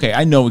 okay,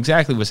 I know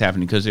exactly what's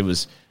happening because it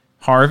was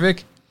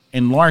Harvick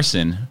and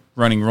Larson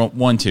running 1-2.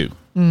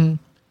 Mm-hmm.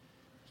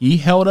 He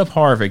held up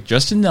Harvick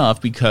just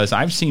enough because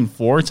I've seen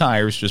 4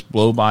 tires just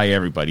blow by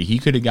everybody. He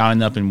could have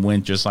gotten up and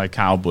went just like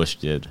Kyle Busch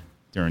did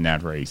during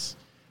that race.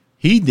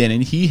 He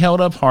didn't. He held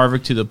up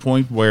Harvick to the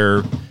point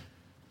where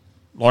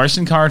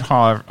Larson caught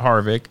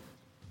Harvick,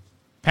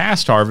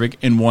 passed Harvick,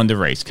 and won the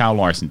race. Kyle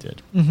Larson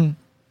did. Mm-hmm.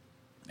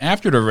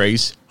 After the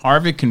race,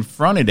 Harvick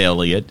confronted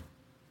Elliott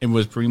and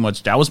was pretty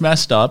much, that was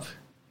messed up.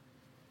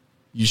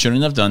 You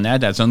shouldn't have done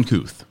that. That's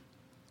uncouth.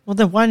 Well,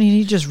 then why didn't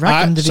he just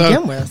wreck him to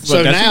begin with?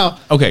 So now,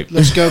 okay,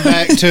 let's go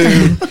back to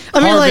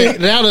Harvick.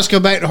 Now let's go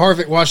back to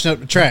Harvick washing up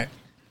the track.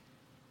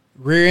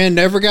 Rear end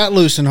never got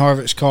loose in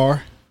Harvick's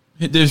car.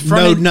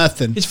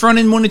 Nothing. His front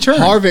end wouldn't turn.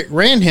 Harvick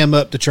ran him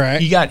up the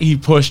track. He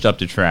pushed up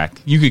the track.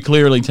 You could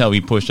clearly tell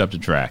he pushed up the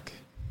track.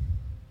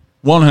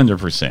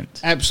 100%.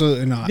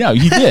 Absolutely not. No,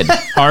 he did.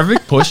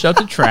 Harvick pushed up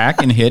the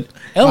track and hit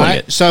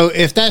Elliott. Right, so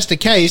if that's the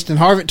case, then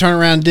Harvick turned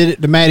around and did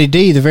it to Matty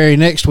D the very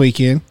next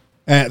weekend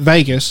at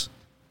Vegas.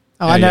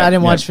 Oh, I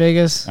didn't watch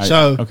Vegas.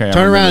 Turned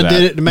around and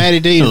did it to Matty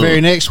D the very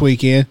next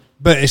weekend.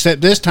 But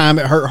except this time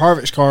it hurt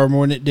Harvick's car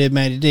more than it did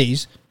Matty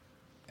D's.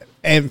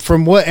 And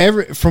from what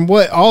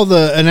all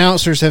the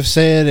announcers have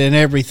said and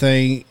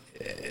everything,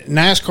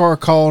 NASCAR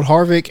called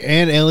Harvick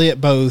and Elliott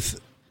both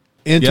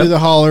into the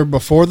hauler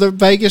before the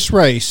Vegas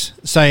race,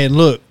 saying,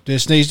 "Look,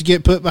 this needs to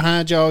get put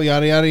behind y'all.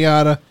 Yada yada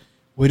yada.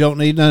 We don't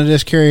need none of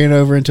this carrying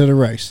over into the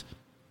race."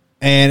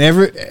 And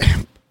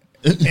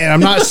I'm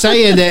not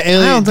saying that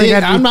Elliott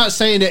did. I'm not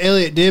saying that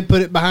Elliott did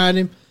put it behind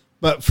him,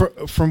 but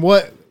from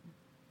what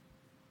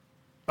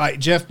like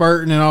Jeff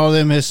Burton and all of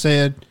them has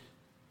said,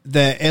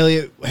 that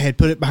Elliott had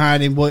put it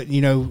behind him.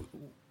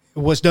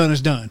 What's done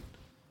is done,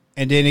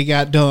 and then he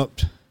got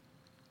dumped.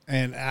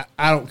 And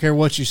I don't care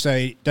what you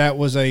say, that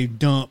was a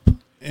dump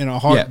in a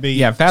heartbeat.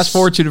 Yeah. Fast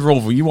forward to the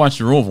Roval. You watched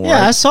the Roval, yeah,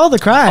 right? I saw the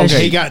crash.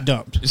 Okay, he got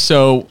dumped.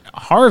 So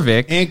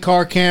Harvick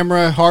in-car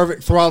camera,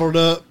 Harvick throttled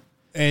up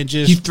and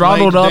just he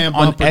throttled up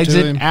on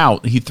exit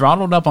out. He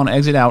throttled up on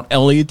exit out.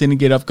 Elliott didn't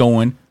get up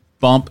going.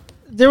 Bump.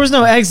 There was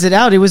no exit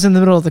out. It was in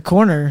the middle of the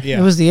corner. Yeah.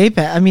 It was the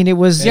apex. I mean, it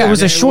was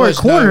a short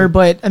corner,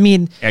 but I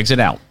mean, exit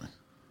out.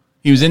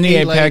 He was in the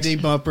apex. Laid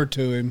the bumper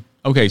to him.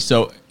 Okay,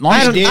 so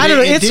I don't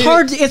know.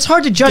 It's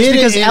hard to judge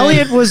because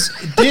Elliott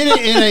did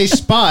it in a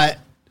spot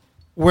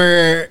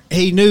where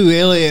he knew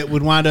Elliott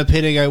would wind up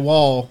hitting a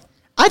wall.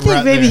 I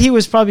think maybe he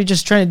was probably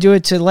just trying to do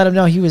it to let him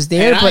know he was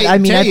there. But I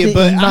mean, I hate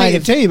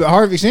to tell you, but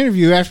Harvick's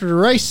interview after the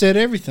race said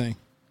everything.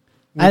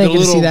 I didn't get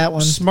to see that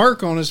one.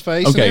 Smirk on his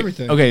face and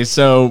everything. Okay,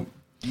 so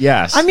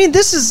yes, I mean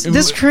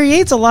this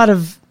creates a lot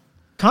of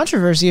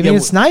controversy. I mean,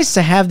 it's nice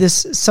to have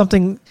this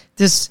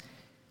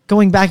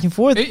going back and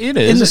forth it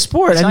is. in the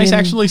sport. It's nice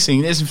actually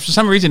seeing this. For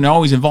some reason, it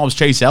always involves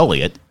Chase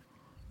Elliott.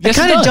 Yes, it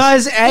kind of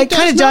does. It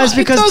kind of does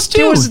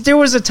because there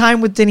was a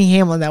time with Denny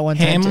Hamlin that one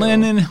time.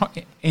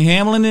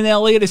 Hamlin and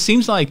Elliott. It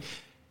seems like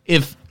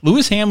if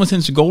Lewis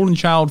Hamilton's the golden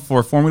child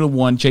for Formula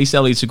One. Chase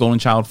Elliott's the golden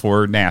child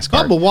for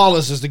NASCAR. Bubba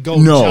Wallace is the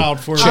golden child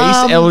for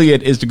Chase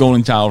Elliott is the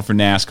golden child for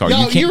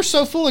NASCAR. You're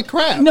so full of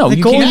crap. No,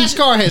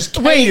 NASCAR has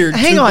catered to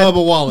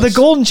Bubba Wallace. The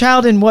golden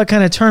child in what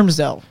kind of terms,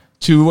 though?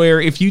 To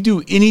where if you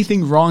do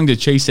anything wrong to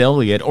Chase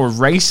Elliott or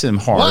race him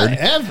hard,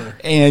 whatever,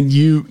 and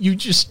you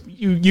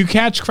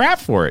catch crap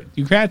for it,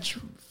 you catch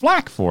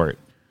flack for it.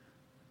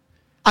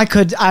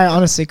 I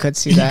honestly could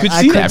see that. You could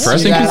see that,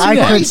 Preston.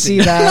 I could see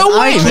that. No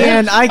way,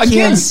 man. I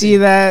can see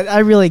that. I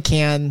really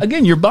can.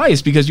 Again, you're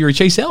biased because you're a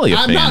Chase Elliott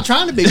fan. I'm not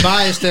trying to be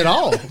biased at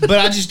all, but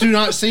I just do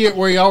not see it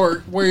where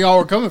y'all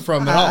are coming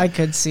from at all. I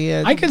could see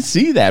it. I could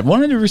see that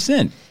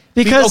 100%.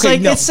 Because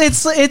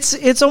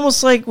it's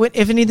almost like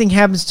if anything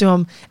happens to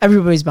him,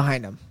 everybody's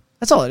behind him.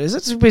 That's all it is.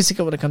 That's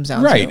basically what it comes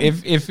down to. Right.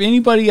 If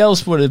anybody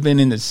else would have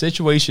been in the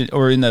situation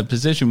or in the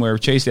position where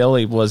Chase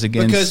Elliott was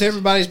against... Because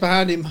everybody's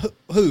behind him.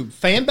 Who?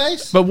 Fan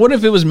base? But what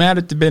if it was Matt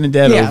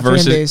DiBenedetto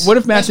versus... What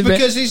if Matt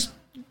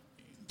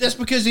That's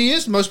because he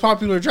is the most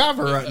popular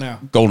driver right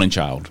now. Golden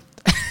child.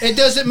 It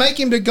doesn't make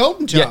him the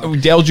golden child.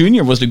 Yeah, Dale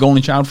Jr. was the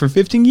golden child for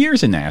 15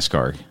 years in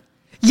NASCAR.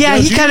 Yeah,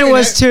 he kind of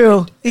was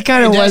too. He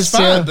kind of was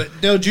too. But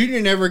Dale Jr.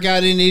 never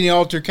got in any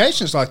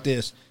altercations like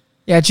this.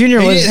 Yeah, Junior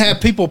he didn't have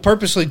people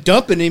purposely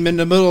dumping him in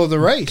the middle of the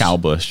race. Kyle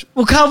Busch.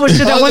 Well, Kyle Busch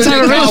did that one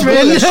time at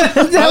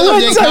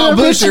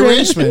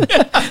Richmond.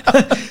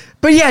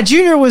 But yeah,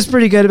 Junior was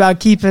pretty good about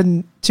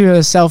keeping to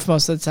himself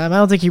most of the time. I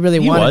don't think he really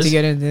wanted to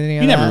get into any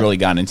of that. He never really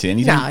got into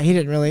anything. Nah, he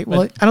didn't really.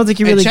 Well, I don't think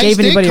he really gave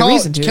anybody a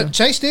reason to.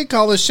 Chase did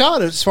call his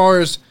shot as far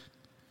as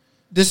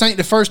this ain't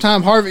the first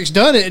time Harvick's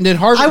done it, and then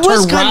Harvick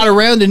turned right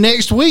around the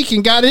next week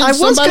and got into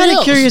somebody else. I was kind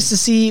of curious to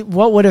see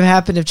what would have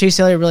happened if Chase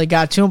Elliott really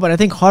got to him, but I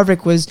think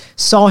Harvick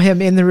saw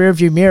him in the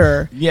rearview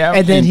mirror,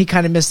 and then he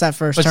kind of missed that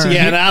first turn.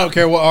 Yeah, and I don't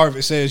care what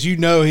Harvick says. You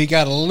know, he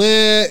got a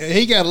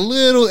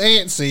little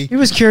antsy. He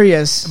was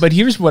curious. But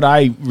here's what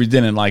I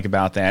didn't like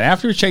about that: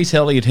 after Chase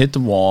Elliott hit the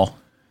wall,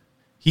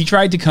 he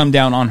tried to come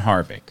down on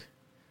Harvick,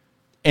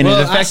 and it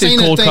affected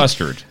Cole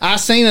Custer. I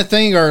seen a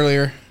thing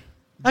earlier.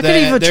 I could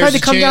even try to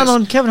come down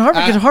on Kevin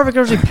Harvick because Harvick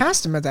already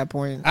passed him at that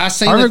point.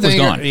 Harvick was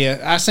gone.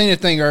 Yeah, I seen a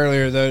thing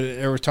earlier though.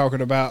 They were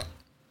talking about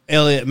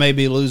Elliott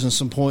maybe losing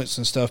some points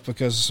and stuff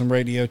because of some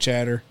radio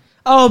chatter.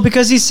 Oh,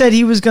 because he said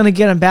he was going to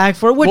get him back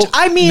for it. Which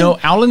I mean, no.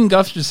 Alan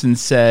Gustafson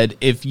said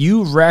if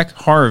you wreck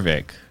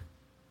Harvick,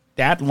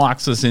 that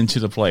locks us into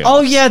the playoffs.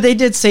 Oh yeah, they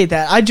did say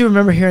that. I do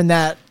remember hearing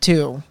that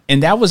too.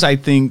 And that was, I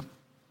think,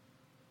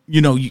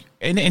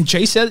 and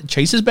Chase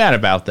is bad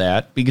about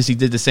that because he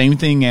did the same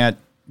thing at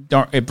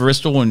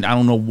Bristol, and I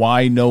don't know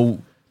why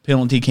no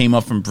penalty came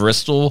up from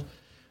Bristol,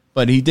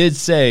 but he did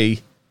say,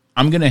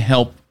 I'm going to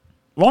help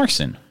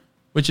Larson,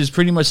 which is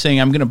pretty much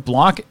saying I'm going to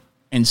block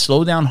and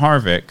slow down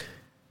Harvick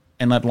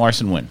and let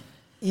Larson win.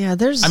 Yeah,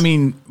 there's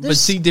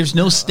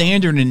no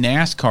standard in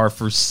NASCAR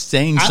for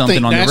saying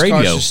something on the radio. I think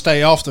NASCAR should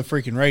stay off the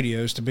freaking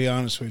radios, to be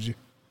honest with you.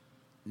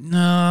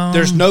 No.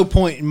 There's no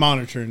point in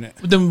monitoring it.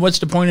 Then what's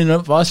the point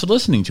of us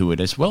listening to it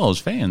as well as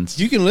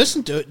fans? You can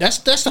listen to it.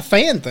 That's a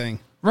fan thing.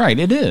 Right,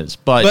 it is.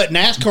 But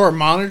NASCAR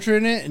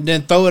monitoring it and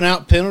then throwing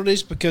out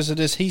penalties because of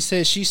this he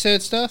said, she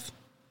said stuff?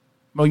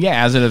 Well,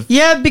 yeah,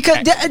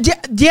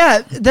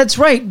 that's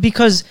right.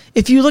 Because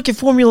if you look at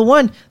Formula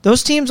One,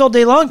 those teams all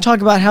day long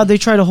talk about how they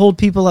try to hold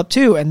people up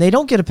too, and they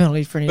don't get a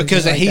penalty for anything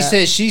because like he that.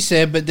 said, she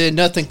said, but then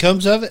nothing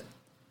comes of it?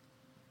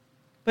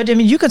 But, I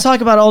mean, you can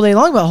talk about all day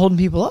long about holding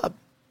people up.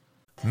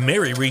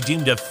 Mary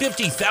redeemed a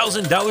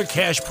 $50,000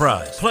 cash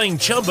prize playing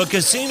Chumba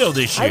Casino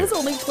this year. I was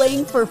only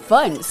playing for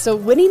fun, so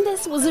winning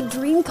this was a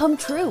dream come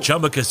true.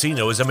 Chumba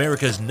Casino is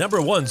America's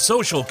 #1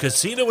 social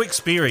casino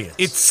experience.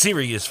 It's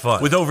serious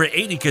fun. With over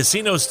 80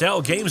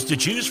 casino-style games to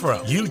choose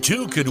from, you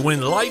too could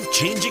win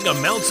life-changing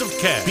amounts of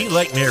cash. Be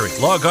like Mary.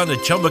 Log on to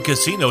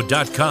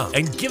ChumbaCasino.com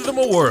and give them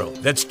a whirl.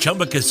 That's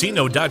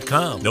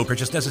ChumbaCasino.com. No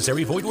purchase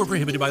necessary. Void or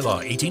prohibited by law.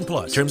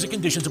 18+. Terms and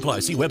conditions apply.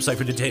 See website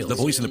for details. The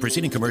voice in the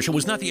preceding commercial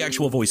was not the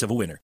actual voice of a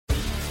winner.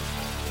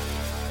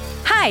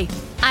 Hi,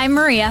 I'm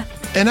Maria.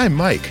 And I'm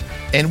Mike.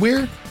 And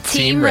we're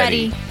Team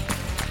Ready.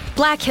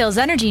 Black Hills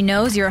Energy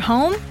knows your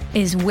home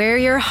is where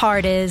your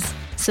heart is,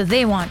 so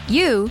they want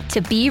you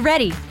to be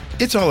ready.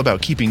 It's all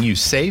about keeping you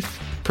safe,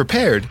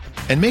 prepared,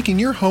 and making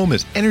your home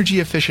as energy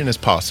efficient as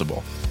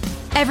possible.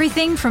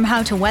 Everything from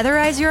how to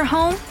weatherize your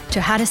home to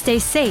how to stay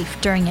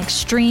safe during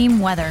extreme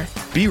weather.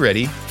 Be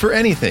ready for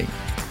anything.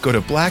 Go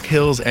to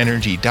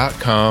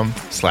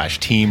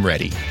blackhillsenergy.com/Team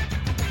Ready.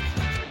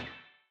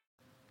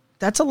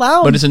 That's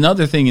allowed. But it's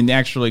another thing in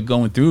actually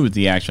going through with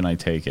the action, I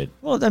take it.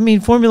 Well, I mean,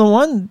 Formula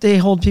One, they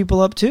hold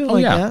people up too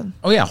that.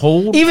 Oh, yeah,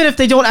 hold. Even if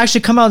they don't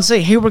actually come out and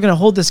say, hey, we're going to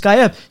hold this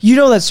guy up. You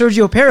know that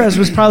Sergio Perez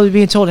was probably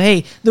being told,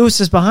 hey, Lewis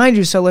is behind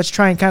you, so let's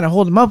try and kind of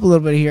hold him up a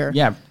little bit here.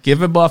 Yeah,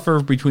 give a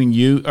buffer between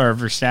you or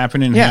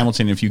Verstappen and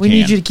Hamilton if you can. We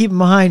need you to keep him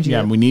behind you.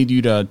 Yeah, we need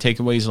you to take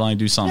away his line and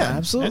do something. Yeah,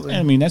 absolutely.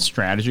 I mean, that's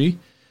strategy.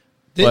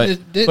 But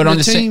on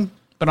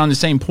the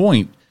same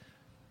point,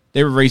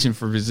 they were racing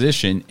for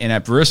position, and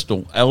at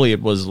Bristol, Elliott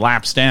was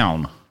laps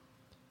down.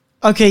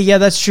 Okay, yeah,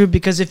 that's true.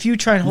 Because if you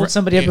try and hold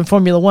somebody up in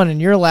Formula One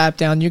and you're a lap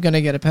down, you're going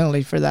to get a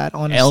penalty for that.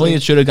 Honestly,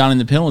 Elliott should have gotten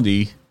the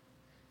penalty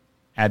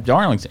at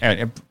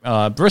Darlington,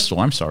 at Bristol.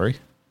 I'm sorry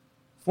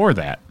for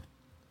that.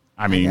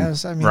 I mean,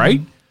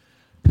 right?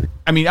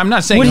 I mean, I'm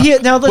not saying. Would he,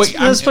 now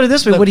let's put it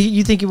this way: would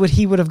you think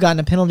he would have gotten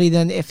a penalty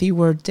then if he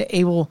were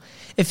able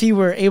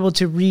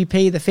to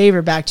repay the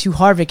favor back to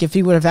Harvick if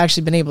he would have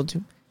actually been able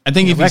to? I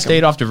think if he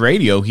stayed off the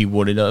radio, he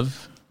would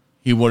have.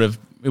 It would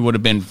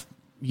have been.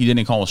 He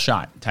didn't call a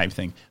shot type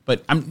thing.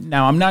 But I'm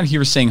not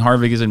here saying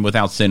Harvick isn't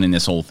without sin in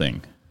this whole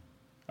thing.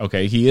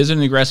 Okay, he is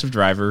an aggressive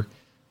driver.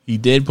 He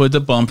did put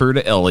the bumper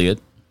to Elliott,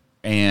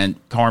 and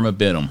karma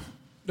bit him.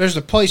 There's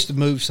a place to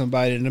move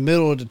somebody in the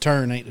middle of the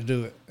turn. Ain't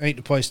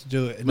the place to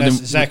do it. And that's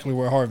exactly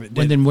where Harvick did.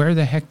 Well, then where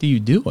the heck do you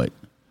do it?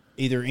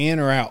 Either in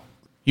or out.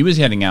 He was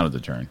heading out of the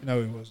turn.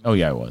 No, he wasn't. Oh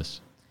yeah, it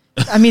was.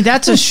 I mean,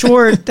 that's a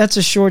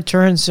short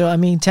turn. So I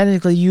mean,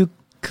 technically, you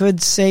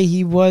could say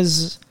he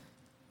was.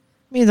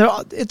 I mean,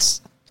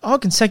 it's all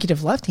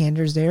consecutive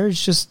left-handers there.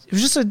 It was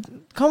just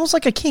almost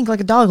like a kink,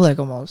 like a dog leg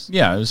almost.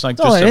 Yeah, it was like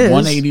just a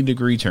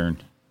 180-degree turn.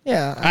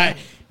 Yeah.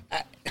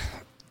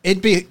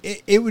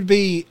 It would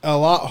be a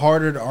lot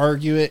harder to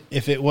argue it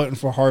if it wasn't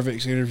for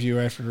Harvick's interview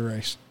after the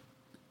race.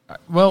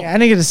 Well, I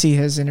didn't get to see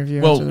his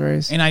interview after the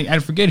race. And I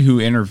forget who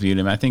interviewed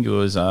him. I think it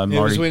was Marty.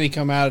 It was when he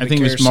come out of I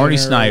think it was Marty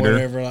Snyder. Or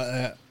whatever like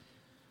that.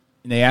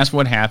 And they asked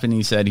what happened.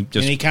 He said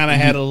he kind of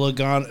had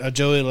a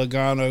Joey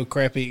Logano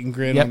crap-eating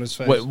grin on his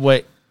face.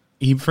 The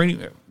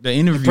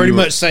interviewer pretty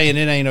much saying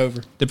it ain't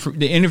over.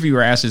 The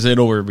interviewer asked, "Is it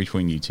over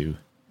between you two?"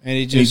 And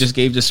he just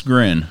gave this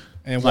grin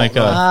and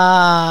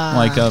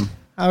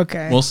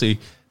okay. We'll see.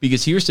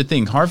 Because here's the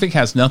thing: Harvick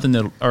has nothing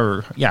to,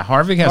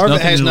 Harvick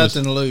has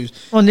nothing to lose.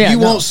 Well, yeah, you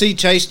won't see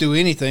Chase do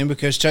anything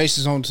because Chase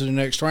is on to the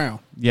next round.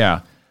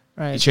 Yeah,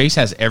 right. Chase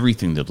has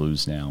everything to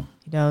lose now.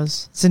 He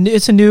does.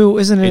 It's a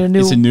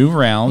new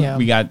round.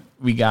 Yeah.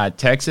 We got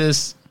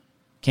Texas,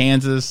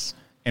 Kansas,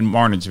 and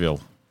Martinsville.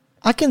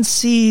 I can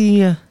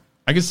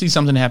see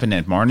something happen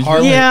at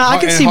Martinsville. I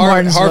can see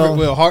Martinsville. Harvick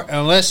will,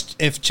 unless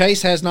if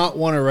Chase has not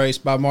won a race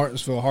by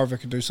Martinsville,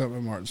 Harvick can do something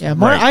at Martinsville.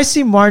 Yeah, I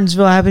see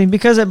Martinsville happening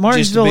because at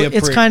Martinsville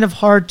it's kind of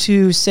hard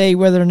to say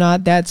whether or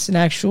not that's an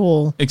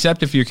actual.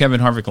 Except if you're Kevin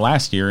Harvick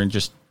last year and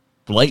just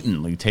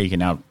blatantly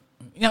taken out.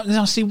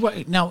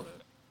 Now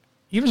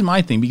here's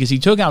my thing, because he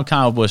took out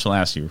Kyle Busch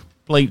last year,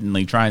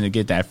 blatantly trying to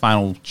get that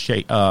final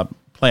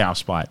playoff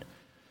spot.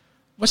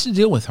 What's the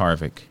deal with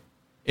Harvick?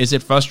 Is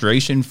it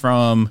frustration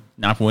from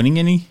not winning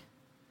any?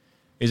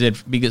 Is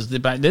it because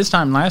by this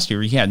time last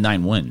year he had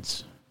 9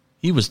 wins?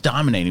 He was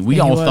dominating.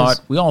 We all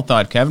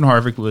thought Kevin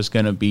Harvick was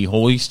going to be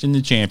hoisting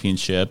the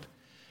championship,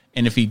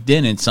 and if he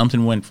didn't,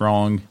 something went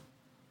wrong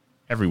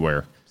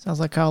everywhere.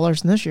 Sounds like Kyle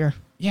Larson this year.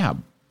 Yeah,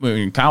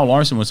 Kyle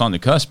Larson was on the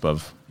cusp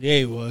of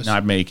he was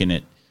not making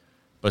it,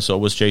 but so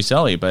was Chase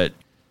Elliott. But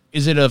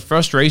is it a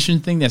frustration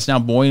thing that's now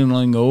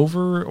boiling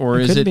over, or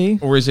is it an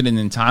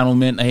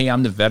entitlement? Hey,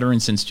 I'm the veteran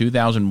since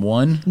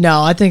 2001.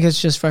 No, I think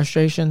it's just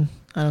frustration.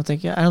 I don't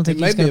think he's going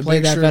to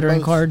play that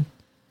veteran card.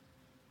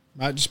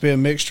 Might just be a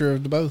mixture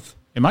of the both.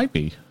 It might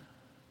be,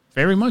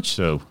 very much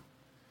so.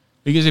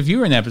 Because if you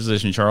were in that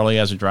position, Charlie,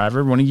 as a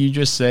driver, wouldn't you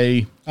just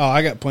say, "Oh,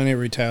 I got plenty of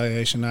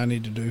retaliation I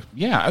need to do."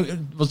 Yeah,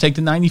 we'll take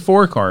the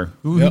 '94 car.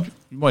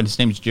 What, his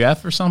name's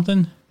Jeff or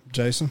something?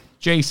 Jason.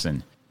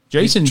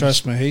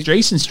 Trust me.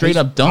 Jason straight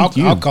up dumped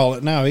you. I'll call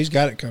it now. He's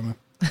got it coming.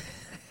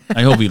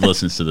 I hope he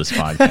listens to this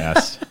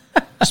podcast.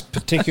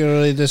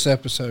 Particularly this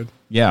episode.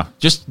 Yeah,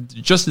 just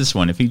this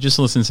one. If he just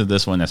listens to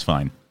this one, that's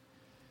fine.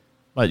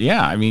 But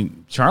yeah, I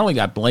mean, Charlie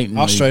got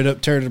blatantly. I'll straight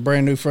up tear the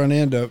brand new front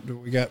end up that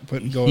we got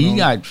going on. He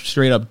got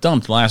straight up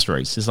dumped last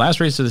race. His last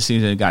race of the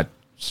season got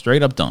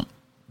straight up dumped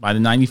by the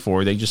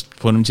 94. They just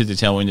put him to the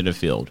tail end of the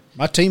field.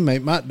 My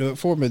teammate might do it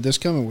for me this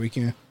coming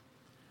weekend.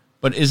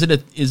 But is it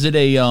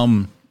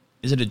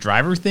a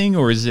driver thing,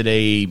 or is it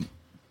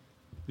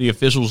the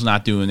officials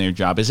not doing their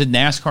job? Is it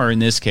NASCAR in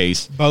this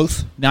case?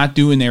 Both. Not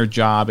doing their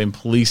job and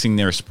policing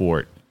their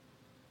sport?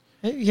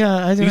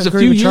 Yeah, I think I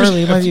agree with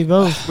Charlie. It might be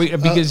both.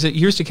 Because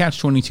here's the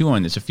catch-22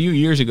 on this. A few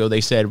years ago, they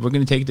said, we're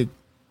going to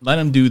let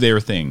them do their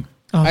thing.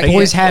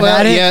 Boys have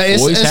at it? Yeah,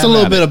 it's a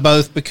little bit of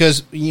both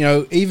because,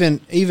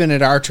 even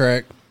at our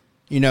track,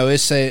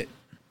 it's a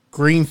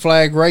green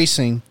flag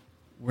racing.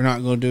 We're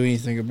not going to do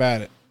anything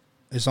about it.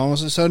 As long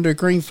as it's under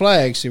green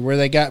flag. See, where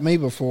they got me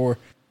before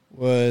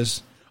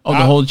was... the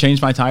whole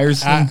change my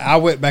tires thing? I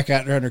went back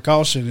out there under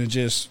caution and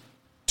just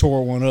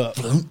tore one up.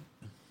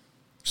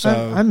 So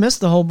I missed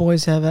the whole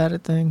boys have at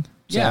it thing.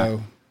 Yeah.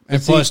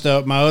 And plus,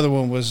 my other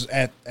one was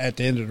at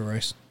the end of the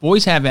race.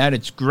 Boys have at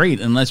it's great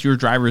unless your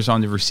driver's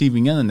on the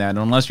receiving end of that,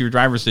 unless your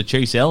driver's to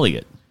Chase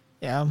Elliott.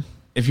 Yeah.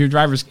 If your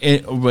driver's...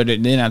 But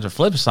then on the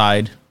flip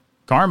side,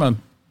 karma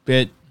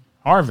bit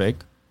Harvick.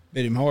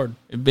 Bit him hard.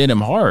 It bit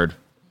him hard.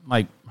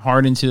 Like,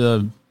 hard into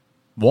the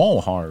wall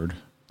hard.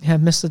 Yeah,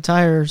 missed the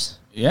tires.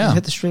 Yeah. Just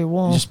hit the straight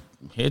wall. Just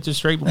hit the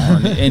straight wall.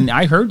 And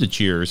I heard the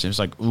cheers. It was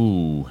like,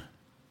 ooh,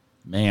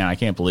 man, I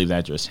can't believe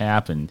that just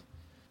happened.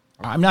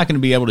 I'm not going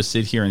to be able to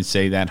sit here and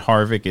say that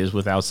Harvick is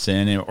without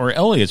sin or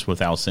Elliott's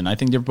without sin. I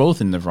think they're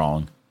both in the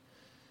wrong.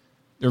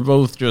 They're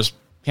both just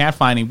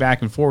catfighting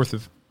back and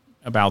forth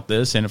about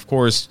this. And, of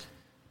course,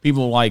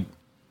 people like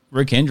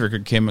Rick Hendrick are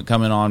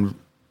coming on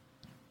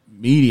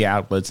media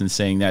outlets and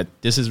saying that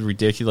this is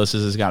ridiculous,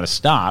 this has got to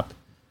stop.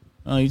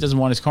 He doesn't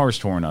want his cars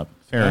torn up.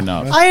 Fair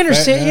enough. I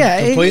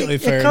understand. Completely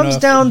fair it comes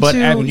enough. down but to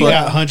when you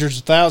got hundreds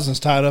of thousands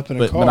tied up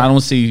in a car. But I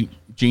don't see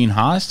Gene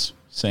Haas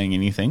saying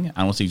anything.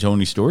 I don't see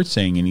Tony Stewart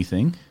saying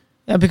anything.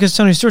 Yeah, because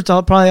Tony Stewart's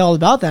probably all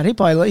about that. He's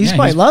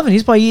probably loving.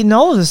 He's probably eating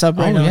all of this up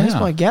right now. Yeah. He's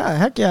like, yeah,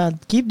 heck yeah,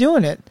 keep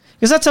doing it,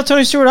 because that's how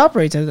Tony Stewart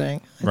operates. I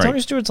think. And Right. Tony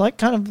Stewart's like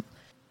kind of,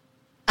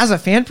 as a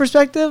fan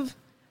perspective,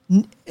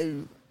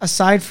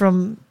 aside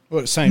from Well,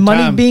 at the same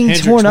money time, being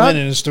Hendrick's torn up,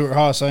 winning and Stewart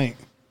Haas ain't.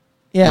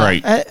 yeah,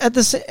 Right.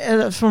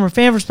 from a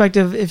fan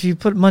perspective, if you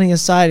put money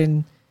aside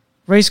in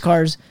race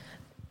cars,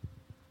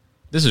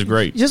 This is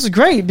great. this is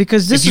great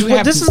because this If you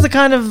have- is the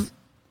kind of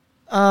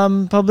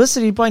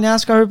publicity probably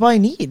NASCAR would probably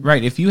need.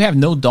 Right. If you have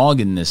no dog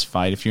in this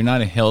fight, if you're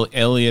not a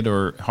Elliott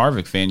or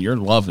Harvick fan, you're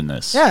loving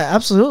this. Yeah,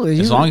 absolutely.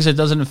 As long as it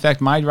doesn't affect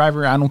my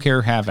driver, I don't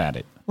care. Have at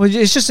it. Well,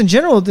 it's just in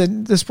general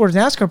the sport of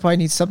NASCAR probably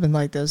needs something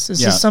like this.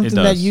 It's Yeah, just something it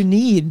that does. you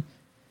need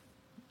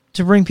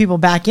to bring people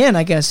back in,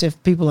 I guess,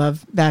 if people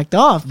have backed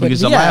off. But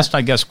Because the yeah, last,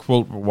 I guess,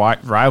 quote,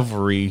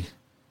 rivalry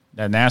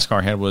that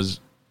NASCAR had was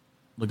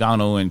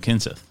Logano and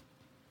Kenseth.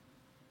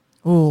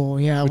 oh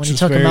yeah, Which when he is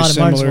took him very out of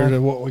similar Martinsville.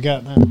 to what we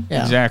got now.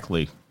 Yeah.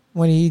 Exactly.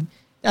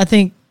 I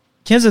think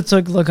Kenseth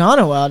took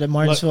Logano out at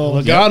Martinsville.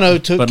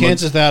 Logano took But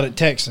Kenseth out at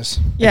Texas.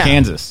 yeah,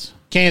 Kansas.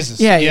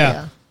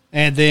 Yeah.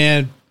 And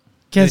then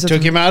Kenseth they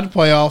took him out of the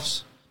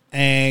playoffs,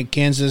 and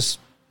Kansas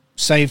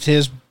saved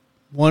his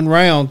one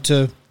round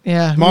to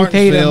Yeah, repaid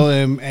Martinsville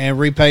him. and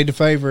repaid the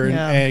favor,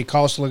 Yeah. and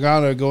cost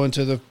Logano going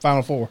to the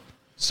Final Four.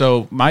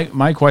 So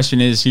my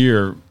question is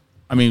here,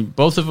 I mean,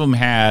 both of them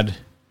had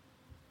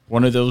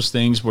one of those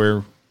things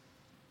where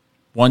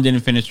one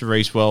didn't finish the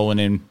race well,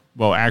 and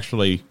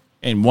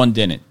one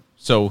didn't.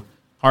 So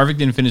Harvick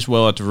didn't finish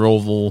well at the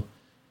Roval,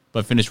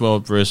 but finished well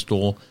at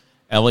Bristol.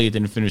 Elliott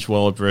didn't finish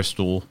well at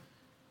Bristol,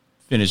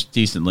 finished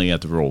decently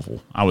at the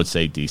Roval. I would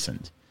say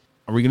decent.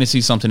 Are we going to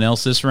see something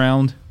else this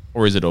round,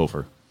 or is it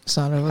over? It's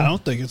not over. I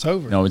don't think it's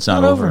over. No, it's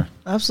Not not over.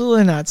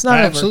 Absolutely not. It's not I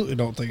over. absolutely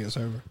don't think it's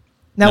over.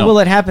 Now, No. will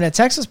it happen at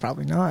Texas?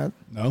 Probably not.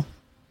 No.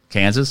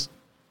 Kansas?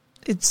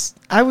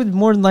 I would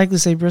more than likely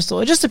say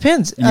Bristol. It just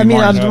depends. You mean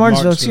Martinsville,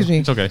 Martinsville. excuse me.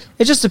 It's okay.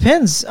 It just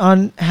depends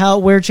on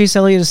where Chase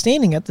Elliott is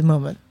standing at the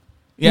moment.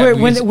 Yeah,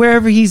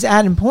 Wherever he's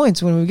at in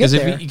points when we get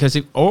there.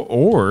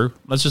 Or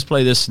let's just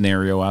play this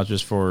scenario out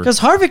just for Because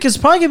Harvick is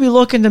probably going to be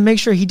looking to make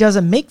sure he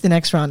doesn't make the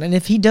next round. And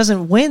if he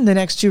doesn't win the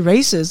next two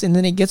races and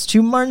then it gets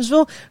to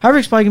Martinsville,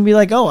 Harvick's probably going to be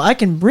like, oh, I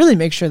can really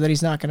make sure that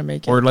he's not going to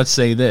make it. Or let's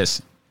say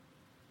this.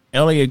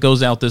 Elliott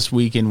goes out this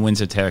week and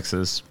wins at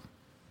Texas.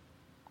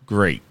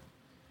 Great.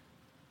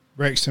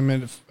 Wrecks him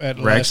at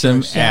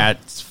Wrexham at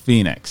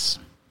Phoenix.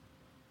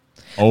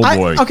 Oh,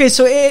 boy. Okay,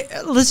 so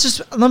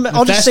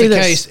I'll just say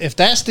this. If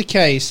that's the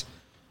case,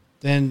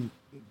 then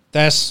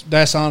that's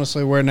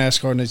honestly where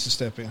NASCAR needs to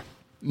step in.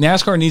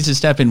 NASCAR needs to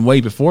step in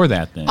way before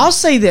that then. I'll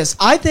say this.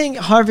 I think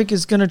Harvick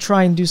is going to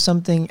try and do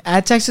something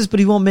at Texas, but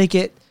he won't make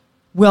it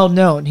well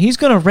known. He's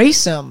going to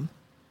race him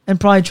and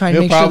probably try and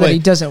He'll make sure that probably he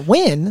doesn't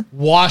win.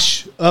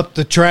 Wash up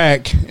the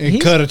track and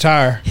cut a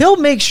tire. He'll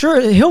make sure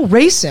he'll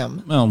race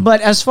him. Well,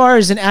 but as far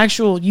as an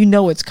actual,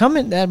 it's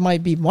coming, that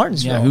might be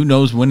Martinsville. Yeah, who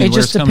knows when and It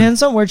where just it's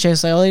depends on where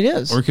Chase Elliott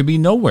is. Or it could be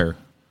nowhere.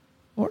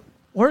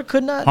 Or it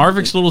could not.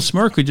 Harvick's little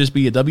smirk could just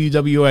be a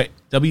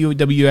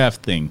WWF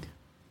thing.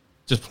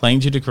 Just playing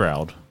to the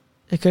crowd.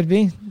 It could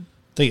be. I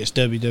think it's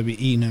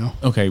WWE now.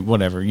 Okay,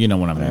 whatever. You know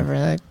what I mean.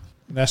 Whatever.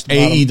 That's the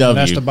bottom, AEW.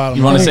 That's the bottom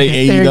You want to line.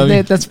 say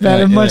AEW? That's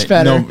better, much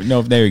better.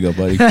 No, there you go,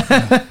 buddy.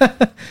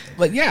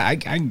 But yeah,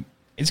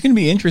 it's going to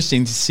be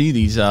interesting to see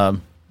these.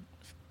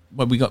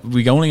 What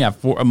we only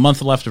have a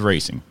month left of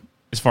racing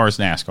as far as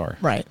NASCAR,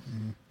 Right.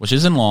 Which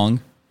isn't long.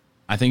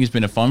 I think it's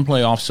been a fun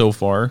playoff so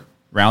far.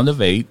 Round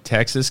of 8,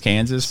 Texas,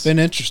 Kansas, Been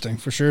interesting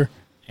for sure.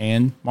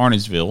 and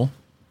Martinsville.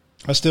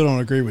 I still don't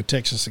agree with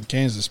Texas and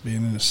Kansas being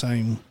in the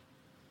same.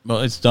 Well,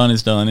 it's done,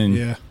 and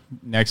Yeah.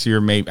 next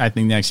year I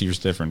think next year's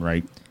different,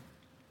 right?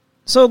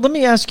 So let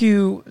me ask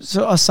you,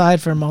 so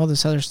aside from all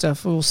this other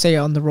stuff, we'll say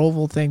on the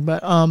Roval thing,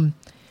 but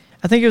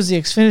I think it was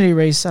the Xfinity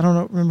race. I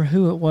don't remember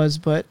who it was,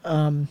 but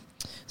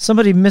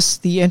somebody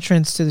missed the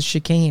entrance to the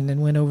chicane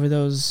and went over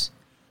those.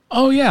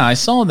 Oh, yeah, I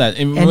saw that.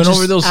 And and went just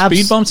over those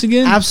speed bumps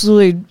again?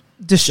 Absolutely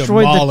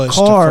destroyed the Demolished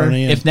the car. front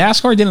end. If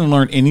NASCAR didn't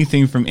learn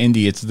anything from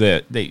Indy, it's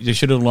that they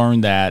should have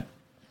learned that,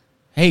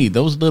 hey,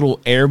 those little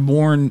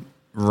airborne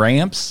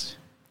ramps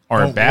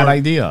are a Don't bad work.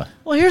 idea.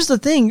 Well, here's the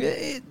thing.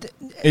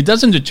 It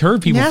doesn't deter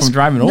people from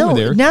driving over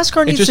there.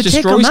 NASCAR needs it just to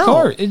take destroys them out.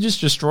 cars. It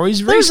just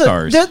destroys race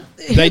cars.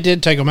 They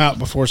did take them out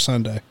before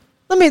Sunday.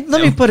 Let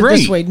me put it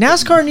this way.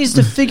 NASCAR needs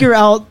to figure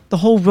out the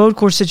whole road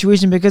course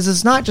situation, because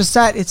it's not just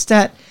that. It's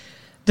that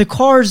the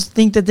cars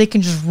think that they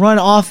can just run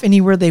off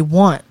anywhere they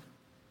want.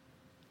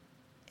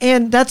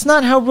 And that's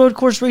not how road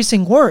course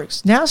racing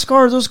works.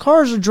 NASCAR, those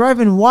cars are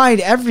driving wide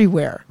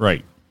everywhere.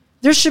 Right.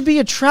 There should be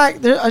a track.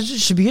 There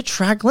should be a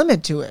track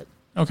limit to it.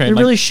 Okay. There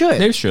really should.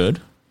 They should.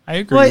 I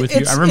agree with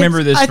you. I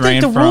remember this. I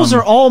think the rules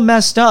are all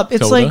messed up.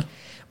 It's Coda. like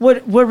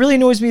what really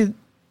annoys me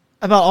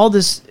about all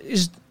this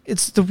is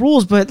it's the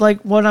rules. But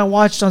like what I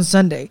watched on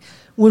Sunday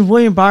when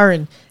William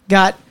Byron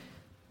got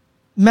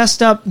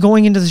messed up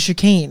going into the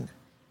chicane,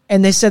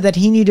 and they said that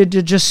he needed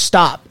to just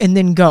stop and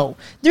then go.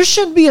 There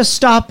should be a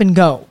stop and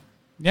go.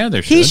 Yeah,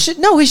 there should.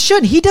 He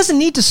should. He doesn't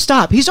need to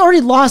stop. He's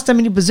already lost that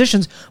many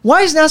positions.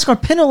 Why is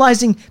NASCAR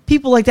penalizing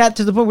people like that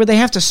to the point where they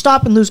have to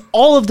stop and lose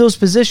all of those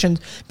positions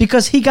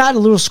because he got a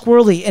little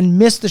squirrely and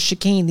missed the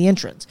chicane, the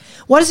entrance?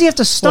 Why does he have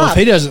to stop? Well, if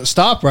he doesn't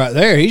stop right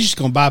there, he's just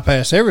going to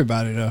bypass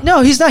everybody, though.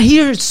 No, he's not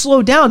here to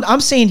slow down. I'm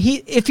saying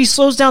if he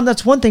slows down,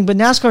 that's one thing. But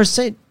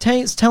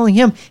NASCAR is telling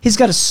him he's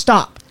got to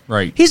stop.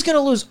 Right. He's going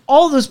to lose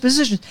all those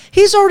positions.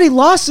 He's already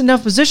lost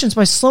enough positions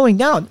by slowing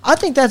down. I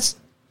think that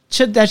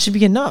should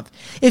be enough.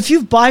 If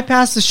you've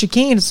bypassed the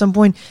chicane at some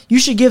point, you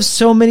should give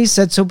so many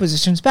said-so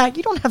positions back.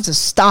 You don't have to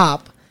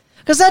stop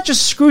because that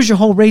just screws your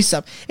whole race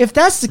up. If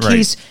that's the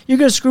case, you're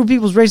going to screw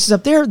people's races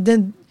up there,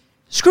 then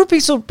screw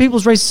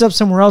people's races up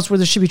somewhere else where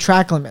there should be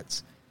track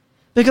limits.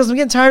 Because I'm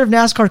getting tired of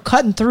NASCAR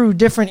cutting through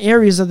different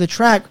areas of the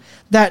track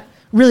that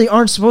really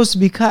aren't supposed to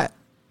be cut.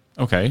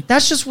 Okay.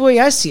 That's just the way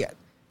I see it.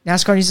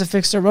 NASCAR needs to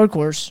fix their road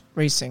course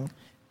racing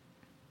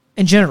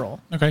in general.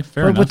 Okay,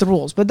 fair enough. With the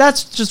rules. But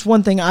that's just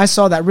one thing I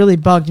saw that really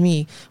bugged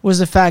me was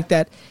the fact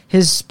that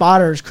his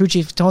spotters, crew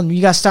chief, told him, you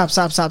got to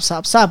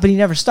stop. But he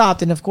never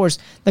stopped. And, of course,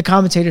 the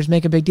commentators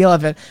make a big deal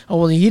of it. Oh,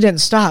 well, he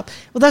didn't stop.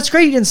 Well, that's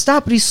great he didn't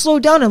stop, but he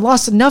slowed down and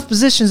lost enough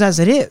positions as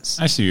it is.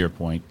 I see your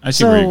point. I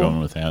see where you're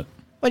going with that.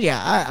 But,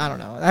 yeah, I don't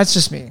know. That's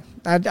just me.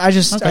 I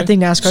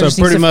think NASCAR just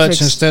pretty needs to much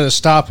fix. instead of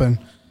stopping,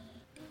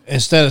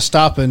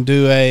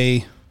 do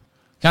a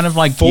kind of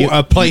like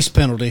a place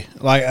penalty,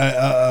 like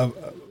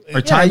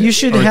you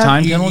should have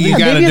time penalty. You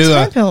got to maybe do a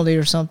time penalty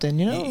or something.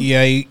 You know.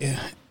 Yeah.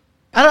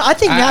 I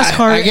think NASCAR.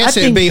 I guess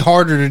it'd be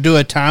harder to do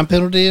a time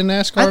penalty in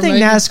NASCAR. I think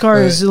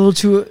NASCAR is a little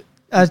too.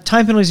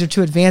 Time penalties are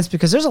too advanced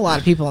because there's a lot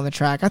of people on the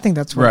track. I think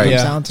that's what it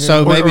comes down to.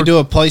 So maybe do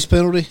a place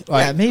penalty.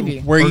 Like maybe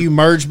where you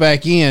merge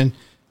back in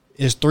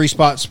is 3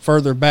 spots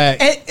further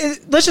back. And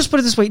let's just put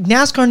it this way: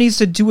 NASCAR needs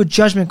to do a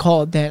judgment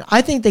call. Then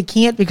I think they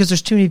can't because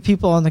there's too many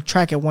people on the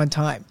track at one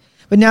time.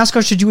 But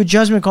NASCAR should do a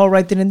judgment call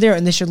right then and there,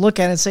 and they should look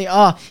at it and say,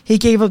 he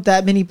gave up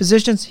that many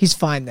positions. He's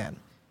fine then.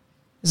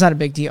 It's not a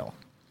big deal.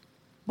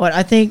 But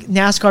I think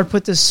NASCAR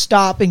put this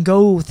stop and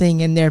go thing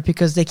in there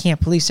because they can't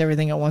police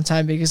everything at one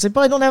time because they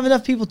probably don't have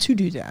enough people to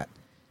do that.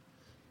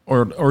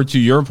 Or to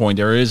your point,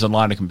 there is a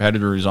lot of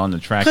competitors on the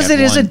track. Because it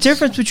is a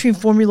difference between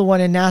Formula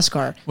One and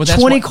NASCAR. Well,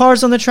 20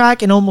 cars on the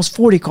track and almost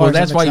 40 cars on the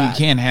track. Well, that's why you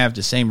can't have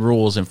the same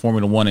rules in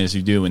Formula One as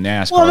you do in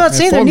NASCAR. Well, I'm not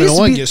saying there needs to be...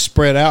 Formula One gets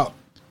spread out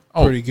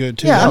pretty good,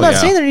 too. Yeah, I'm not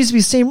saying there needs to be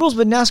the same rules,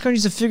 but NASCAR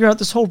needs to figure out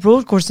this whole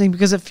road course thing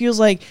because it feels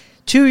like,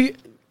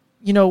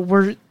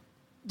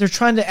 they're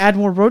trying to add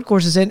more road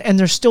courses in, and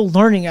they're still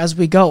learning as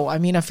we go. I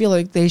mean, I feel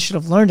like they should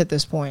have learned at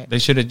this point. They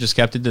should have just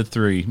kept it to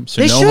 3. They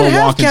should Sonoma,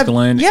 have Watkins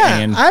Glen,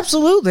 and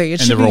absolutely. It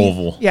and should the be,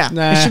 Roval. Yeah,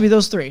 it should be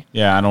those 3.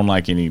 Yeah, I don't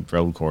like any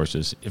road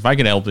courses. If I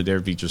could help it,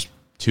 there'd be just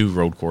 2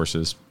 road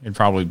courses. It'd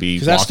probably be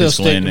Because I still Watkins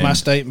stick Glen to my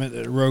statement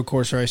that road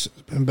course race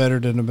has been better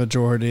than the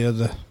majority of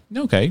the...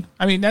 Okay.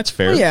 I mean, that's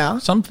fair. Well, yeah.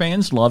 Some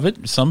fans love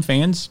it. Some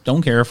fans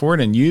don't care for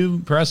it. And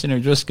you, Preston, are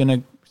just going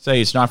to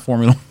say it's not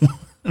Formula One.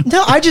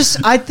 No, I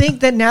think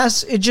that there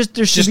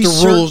should Just be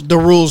the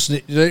rules.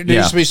 There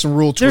needs to be some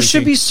rule tweaking. There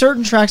should be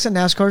certain tracks that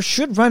NASCAR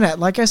should run at.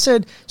 Like I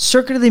said,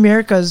 Circuit of the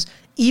Americas,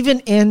 even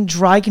in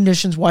dry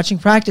conditions watching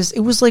practice,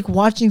 it was like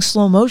watching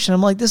slow motion.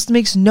 I'm like, this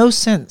makes no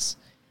sense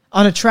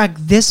on a track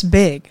this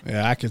big.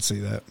 Yeah, I can see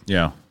that.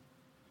 Yeah.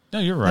 No,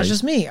 you're right. That's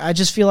just me. I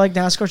just feel like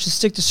NASCAR should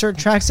stick to certain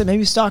tracks that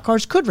maybe stock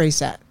cars could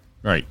race at.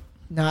 Right.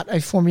 Not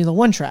a Formula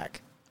One track.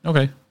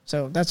 Okay.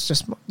 So that's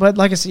just, but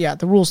like I said,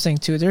 the rules thing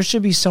too. There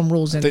should be some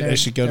rules in there. I think they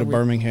should go to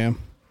Birmingham.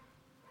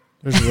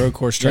 There's a road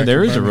course track. Yeah,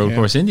 there is a road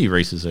course. Indy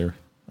races there.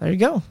 There you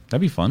go.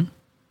 That'd be fun.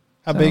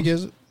 How big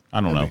is it?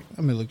 I don't know.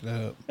 Let me look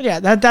that up. But yeah,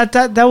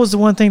 that was the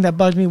one thing that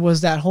bugged me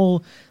was that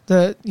whole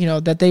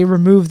that they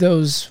removed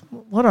those.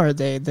 What are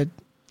they?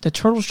 The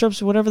turtle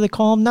strips or whatever they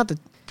call them, not the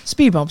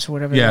speed bumps or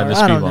whatever. Yeah, they are. the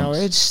speed I don't bumps.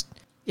 know. It's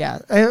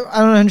I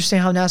don't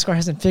understand how NASCAR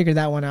hasn't figured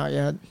that one out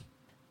yet.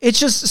 It's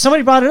just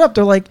somebody brought it up.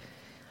 They're like,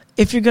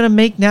 if you're gonna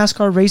make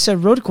NASCAR race at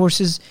road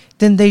courses,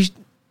 then they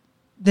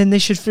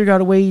should figure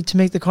out a way to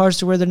make the cars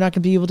to where they're not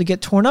gonna be able to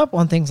get torn up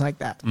on things like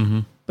that. Mm-hmm.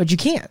 But you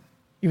can't.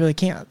 You really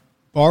can't.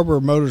 Barber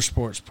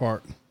Motorsports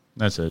Park.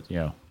 That's it.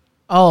 Yeah.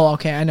 Oh,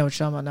 okay. I know what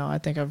you're talking about now. I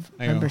think I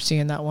remember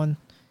seeing that one.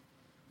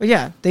 But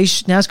yeah,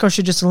 NASCAR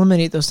should just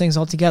eliminate those things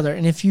altogether.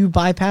 And if you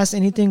bypass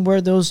anything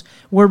where those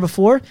were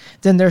before,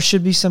 then there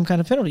should be some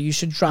kind of penalty. You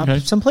should drop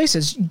some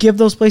places. Give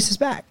those places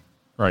back.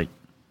 Right.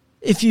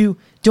 If you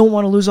don't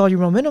want to lose all your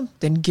momentum,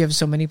 then give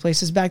so many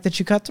places back that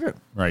you cut through.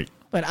 Right.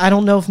 But I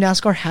don't know if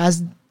NASCAR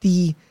has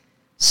the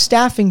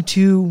staffing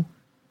to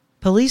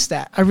police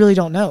that? I really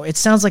don't know. It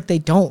sounds like they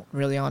don't,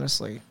 really,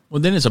 honestly. Well,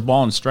 then it's a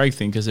ball and strike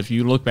thing, because if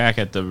you look back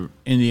at the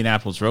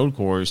Indianapolis road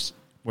course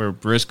where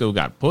Briscoe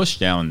got pushed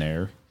down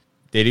there,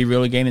 did he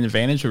really gain an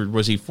advantage, or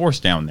was he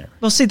forced down there?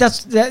 Well, see,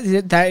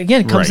 that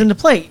again comes into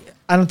play.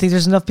 I don't think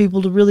there's enough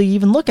people to really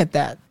even look at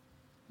that.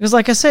 Because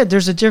like I said,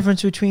 there's a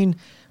difference between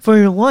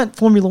Formula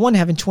One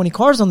having 20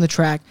 cars on the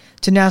track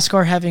to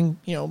NASCAR having,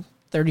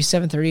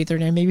 37, 38,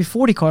 39, maybe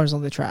 40 cars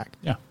on the track.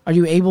 Yeah. Are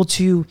you able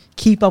to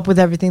keep up with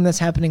everything that's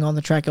happening on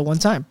the track at one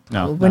time?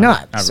 Probably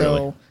not. So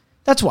really.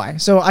 That's why.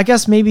 So I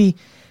guess maybe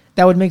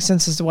that would make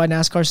sense as to why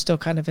NASCAR is still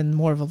kind of in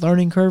more of a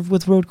learning curve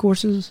with road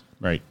courses.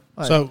 Right.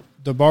 So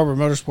the Barber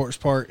Motorsports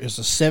Park is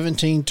a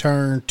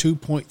 17-turn,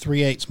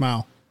 2.38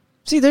 mile.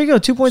 See, there you go,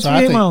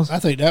 2.38 miles. I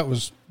think that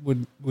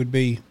would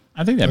be.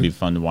 I think that'd be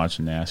fun to watch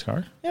in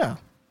NASCAR. Yeah.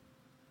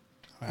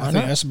 I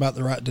think that's about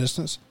the right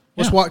distance.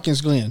 What's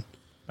Watkins Glen?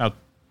 About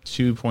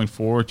 2.4,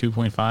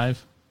 2.5,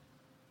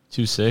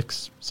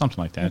 2.6,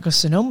 something like that. Because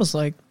Sonoma's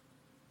I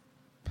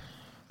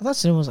thought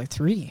Sonoma was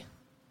 3.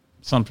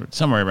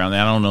 Somewhere around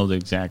that. I don't know the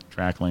exact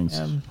track lanes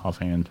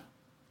offhand.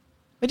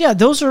 But yeah,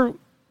 those are, a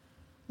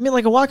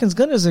Watkins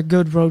Glen is a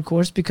good road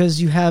course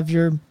because you have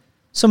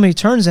so many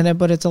turns in it,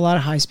 but it's a lot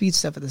of high speed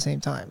stuff at the same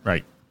time.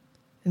 Right.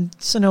 And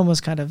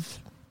Sonoma's kind of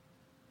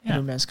hit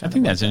or miss. I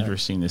think that's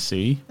interesting to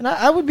see. And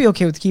I would be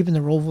okay with keeping the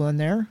Roval in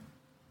there.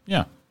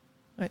 Yeah.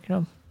 But,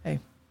 hey,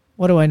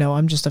 what do I know?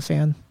 I'm just a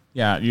fan.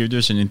 Yeah, you're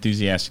just an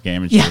enthusiastic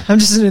amateur. Yeah, I'm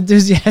just an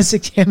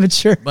enthusiastic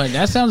amateur. But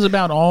that sounds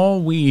about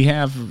all we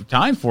have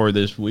time for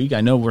this week.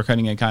 I know we're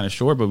cutting it kind of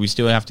short, but we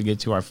still have to get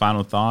to our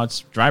final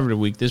thoughts. Driver of the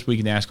week this week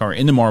in NASCAR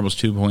in the Marbles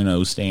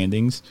 2.0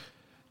 standings.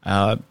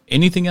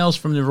 Anything else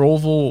from the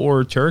Roval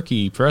or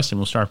Turkey? Preston,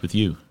 we'll start with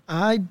you.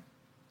 I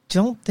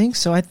don't think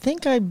so. I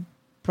think I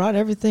brought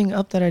everything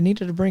up that I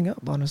needed to bring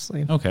up,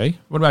 honestly. Okay.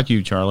 What about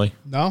you, Charlie?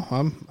 No,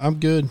 I'm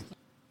good.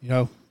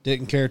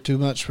 Didn't care too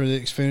much for the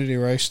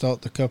Xfinity race.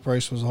 Thought the Cup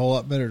race was a whole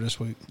lot better this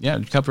week. Yeah,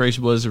 the Cup race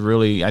was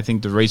really, I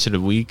think, the race of the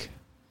week.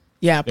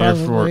 Yeah,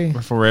 probably.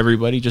 For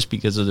everybody, just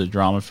because of the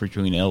drama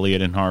between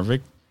Elliott and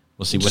Harvick.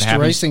 We'll see what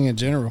happens. Racing in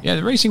general. Yeah,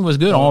 the racing was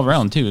good all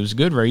around, too. It was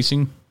good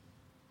racing.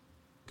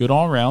 Good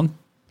all around.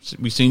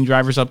 We've seen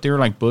drivers up there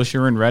like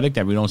Buescher and Reddick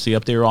that we don't see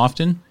up there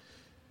often.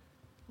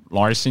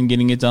 Larson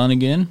getting it done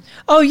again.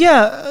 Oh,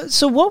 yeah.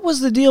 So what was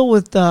the deal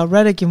with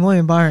Reddick and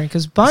William Byron?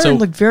 Because Byron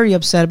looked very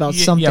upset about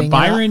something. Yeah,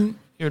 Byron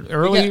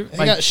earlier. He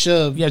got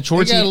shoved. Yeah,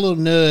 towards he got a little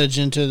nudge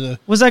into the.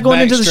 Was that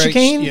going into the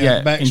chicane?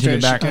 Yeah,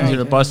 into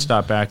the bus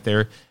stop back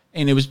there.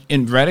 And it was,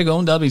 and Reddick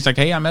owned up. He's like,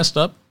 hey, I messed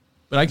up.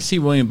 But I can see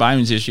William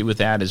Byron's issue with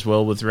that as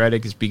well with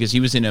Reddick is because he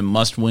was in a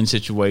must-win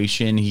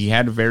situation. He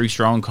had a very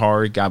strong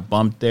car, got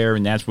bumped there,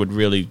 and that's what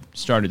really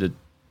started to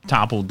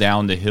topple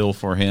down the hill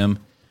for him.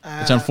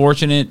 It's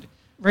unfortunate.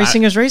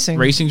 Racing is racing.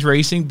 Racing's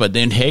racing, but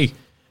then, hey,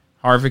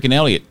 Harvick and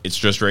Elliott, it's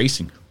just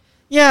racing.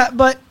 Yeah,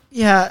 but,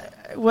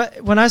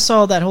 when I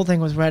saw that whole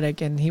thing with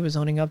Reddick and he was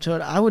owning up to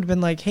it, I would have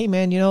been like, hey,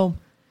 man,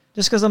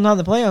 just because I'm not in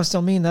the playoffs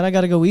don't mean that I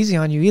got to go easy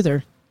on you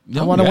either.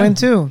 I want to win,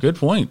 too. Good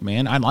point,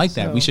 man. I like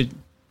that.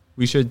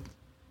 We should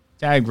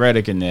tag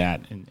Reddick in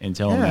that and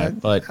tell him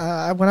that. But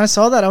when I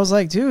saw that, I was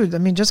like, dude,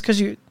 just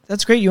because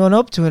that's great, you own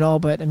up to it all,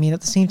 but, at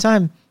the same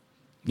time,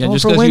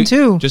 just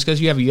because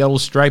you have a yellow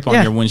stripe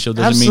on your windshield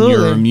doesn't mean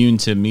you're immune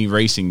to me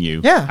racing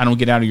you. Yeah. I don't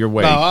get out of your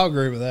way. No, I'll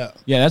agree with that.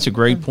 Yeah, that's a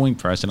great point,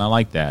 Preston. I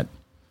like that.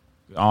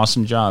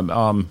 Awesome job.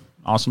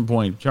 Awesome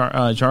point.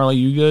 Charlie,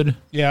 you good?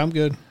 Yeah, I'm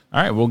good.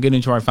 All right, we'll get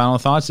into our final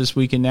thoughts this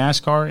week in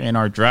NASCAR and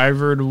our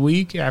driver of the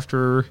week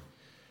after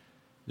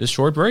this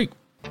short break.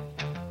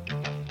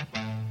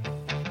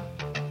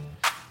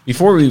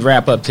 Before we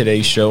wrap up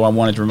today's show, I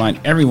wanted to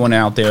remind everyone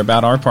out there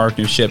about our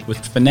partnership with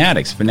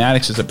Fanatics.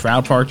 Fanatics is a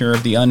proud partner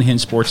of the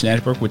Unhinged Sports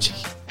Network, which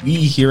we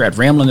here at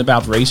Ramblin'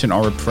 About Racing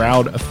are a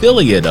proud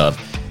affiliate of.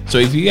 So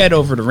if you head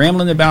over to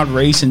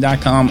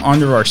ramblinaboutracing.com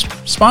under our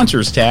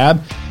sponsors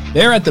tab,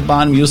 there at the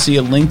bottom you'll see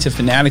a link to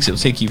Fanatics. It'll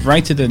take you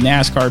right to the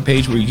NASCAR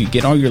page where you can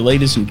get all your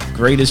latest and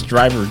greatest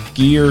driver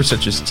gear,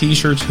 such as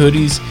t-shirts,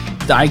 hoodies,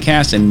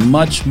 diecast, and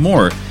much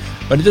more.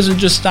 But it doesn't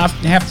just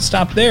have to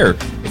stop there.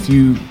 If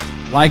you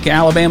like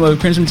Alabama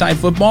Crimson Tide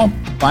football,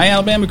 buy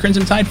Alabama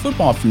Crimson Tide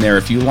football from there.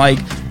 If you like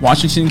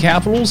Washington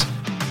Capitals,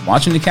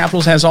 Washington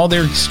Capitals has all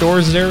their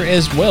stores there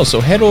as well. So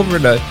head over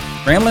to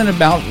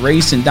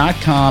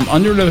ramblinaboutracing.com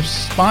under the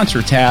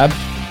sponsor tab.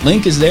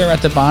 Link is there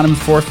at the bottom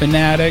for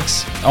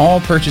Fanatics. All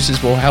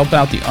purchases will help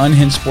out the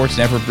Unhinged Sports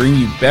Network, bring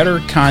you better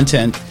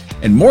content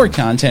and more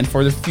content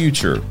for the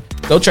future.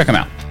 Go check them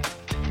out.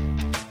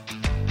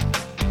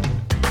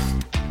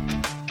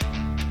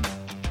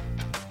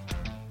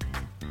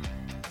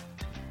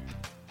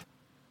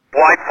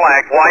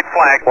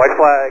 White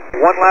flag.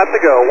 1 lap to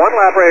go. 1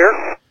 lap right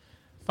here.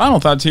 Final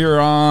thoughts here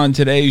on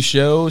today's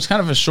show. It's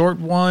kind of a short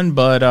one,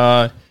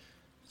 but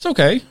it's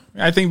okay.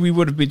 I think we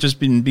would have just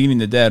been beating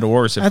the dead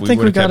horse if we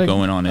would have kept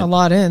going on it. A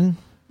lot in.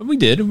 But we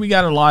did. We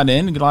got a lot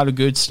in, a lot of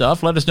good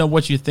stuff. Let us know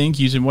what you think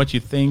using what you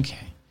think.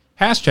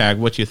 Hashtag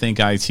what you think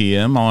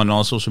ITM on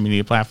all social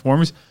media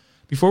platforms.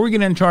 Before we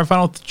get into our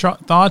final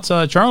thoughts,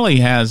 Charlie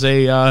has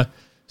a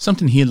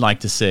something he'd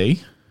like to say.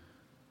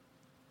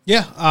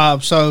 Yeah.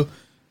 So,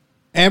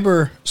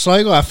 Amber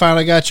Slagle, I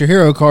finally got your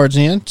hero cards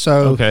in. So,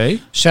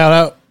 Okay. shout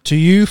out to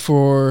you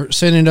for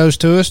sending those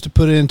to us to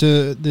put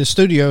into the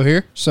studio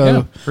here. So, Yeah,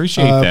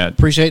 appreciate that.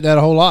 Appreciate that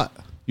a whole lot.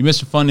 You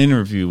missed a fun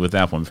interview with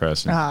that one,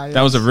 Preston. Yes.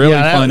 That was a really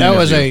fun that interview.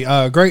 was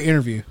a great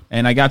interview.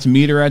 And I got to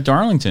meet her at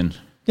Darlington.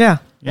 Yeah.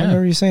 Yeah. I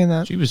remember you saying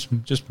that. She was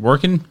just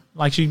working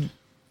like she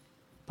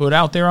put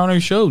out there on her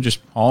show, just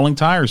hauling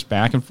tires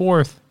back and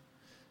forth.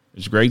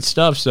 It's great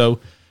stuff. So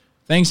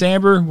thanks,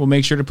 Amber. We'll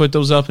make sure to put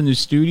those up in the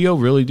studio.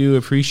 Really do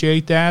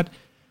appreciate that.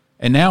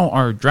 And now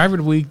our driver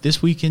of the week,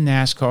 this week in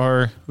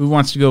NASCAR. Who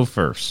wants to go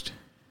first?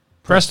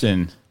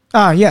 Preston.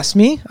 Yes,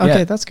 me? Okay,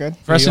 Yeah. that's good.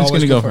 Preston's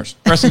going to go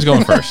first. Preston's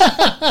going first.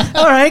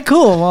 All right,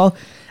 cool.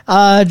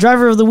 Well,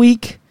 driver of the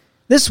week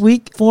this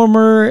week,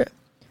 former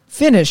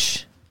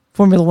Finnish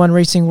Formula One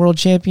racing world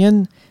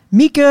champion,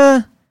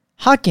 Mika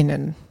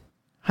Hakkinen.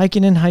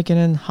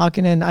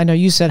 Hakkinen. I know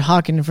you said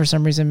Hakkinen for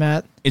some reason,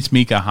 Matt. It's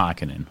Mika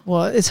Hakkinen.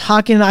 Well, it's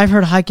Hakkinen. I've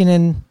heard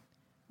Hakkinen,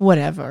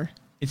 whatever.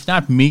 It's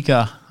not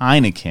Mika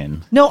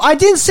Heineken. No, I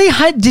didn't say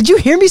Did you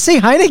hear me say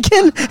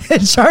Heineken?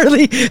 And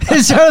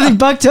Charlie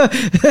bucked up.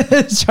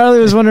 Charlie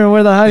was wondering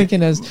where the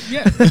Heineken is.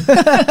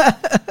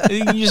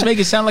 You just make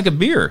it sound like a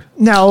beer.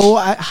 No,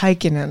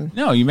 Heikkinen.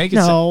 No, you make it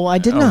No, I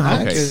did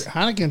not. Okay.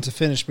 Heineken's a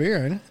Finnish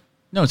beer, ain't it?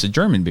 No, it's a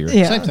German beer.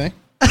 Yeah. Same thing.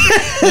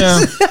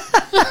 Yeah.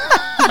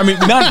 I mean,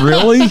 not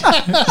really.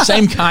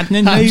 Same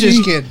continent, maybe? I'm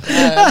just kidding.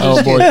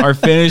 Oh, boy. Our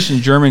Finnish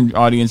and German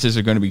audiences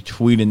are going to be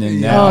tweeting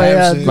in now. Oh, yeah.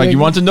 absolutely. Like, you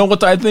want to know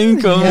what I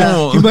think?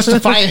 Oh. You must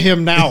fire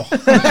him now.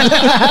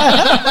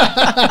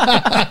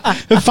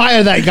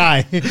 Fire that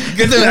guy.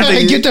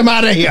 Get him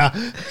out of here.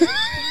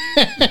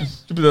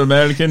 Stupid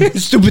American.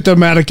 Stupid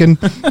American.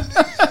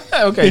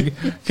 Okay,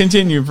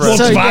 continue, bro.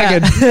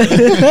 Volkswagen.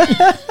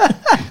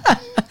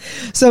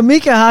 So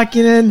Mika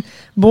Hakkinen,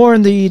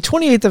 born the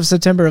 28th of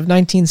September of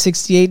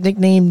 1968,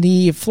 nicknamed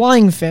the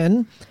Flying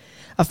Finn,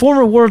 a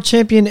former world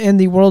champion in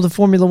the world of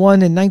Formula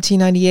One in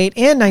 1998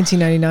 and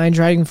 1999,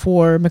 driving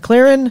for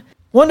McLaren.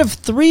 One of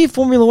 3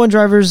 Formula One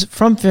drivers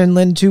from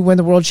Finland to win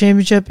the world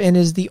championship and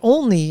is the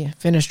only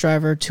Finnish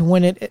driver to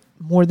win it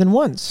more than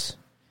once.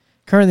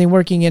 Currently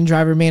working in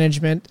driver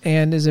management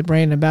and is a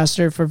brand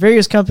ambassador for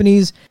various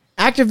companies.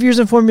 Active years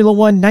in Formula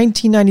One,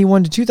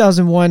 1991 to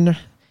 2001,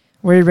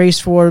 where he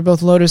raced for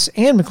both Lotus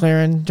and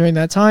McLaren during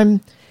that time.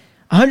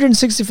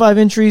 165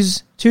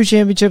 entries, 2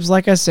 championships,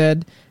 like I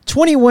said,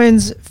 20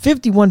 wins,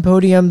 51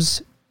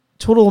 podiums,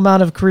 total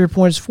amount of career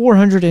points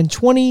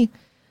 420,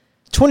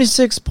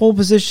 26 pole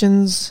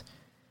positions.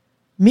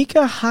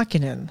 Mika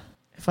Hakkinen,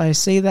 if I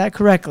say that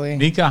correctly,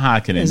 Mika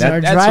Hakkinen. is our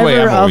That's the way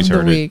driver I've always of the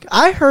heard it. week.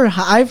 I've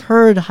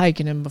heard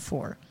Hakkinen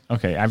before.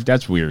 Okay,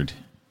 that's weird.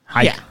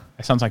 Hike. Yeah.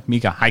 That sounds like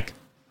Mika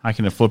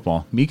hiking a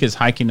football. Mika's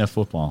hiking a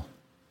football.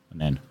 And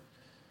then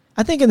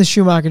I think in the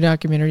Schumacher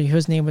documentary,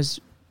 his name was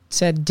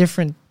said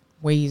different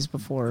ways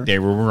before. they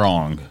were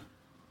wrong.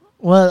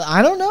 Well,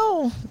 I don't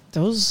know.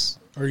 Those.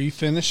 Are you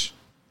Finnish?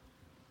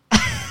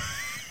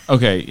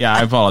 Okay, yeah,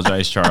 I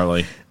apologize,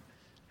 Charlie.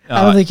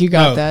 I don't think you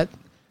got no. that.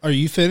 Are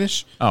you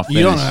Finnish? Oh,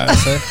 You don't Finnish. know how to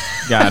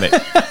say. Got it.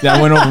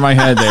 That went over my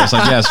head there. It's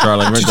like, yes,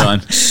 Charlie, we're done.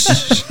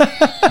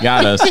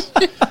 Got us.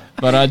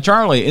 But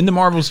Charlie, in the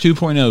Marbles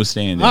 2.0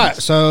 standings. All right,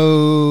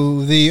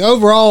 so the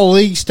overall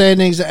league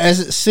standings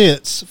as it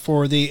sits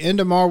for the End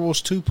of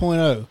Marbles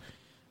 2.0,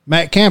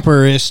 Matt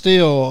Camper is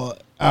still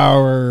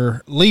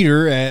our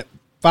leader at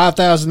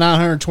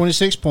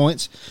 5,926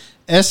 points.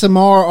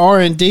 SMR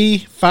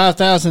R&D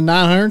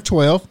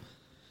 5,912,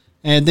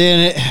 and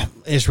then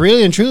it's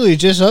really and truly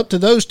just up to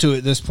those two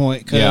at this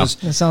point. Because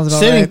That sounds about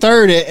sitting right.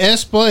 third at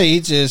S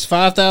Blades is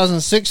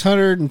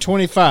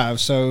 5,625,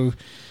 so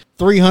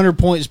 300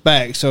 points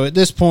back. So at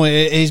this point,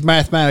 he's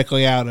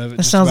mathematically out of it.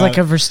 That sounds like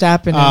a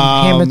Verstappen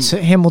and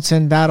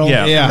Hamilton battle.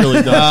 Yeah. Yeah. It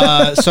really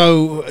does.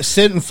 So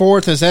sitting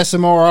fourth is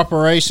SMR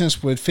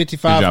Operations with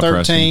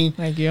 5513.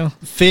 Thank you.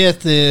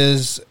 Fifth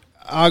is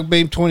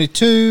Ogbeam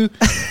 22,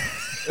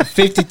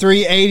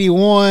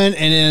 5381,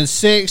 and then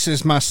sixth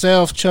is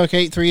myself, Chuck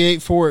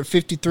 8384 at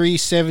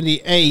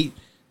 5378.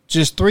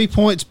 Just 3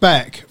 points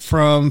back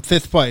from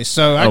fifth place.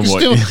 So I can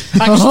still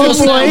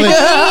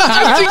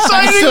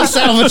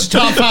salvage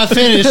top 5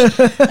 finish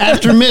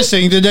after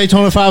missing the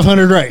Daytona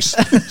 500 race.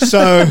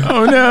 So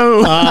Oh,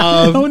 no.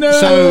 oh no.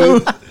 So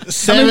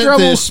seventh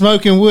trouble. is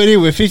Smoking Woody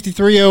with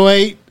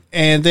 5308,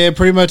 and then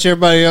pretty much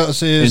everybody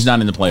else is He's not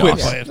in the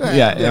playoffs. Quit.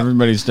 Yeah,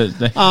 everybody's... yeah,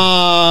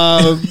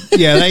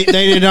 they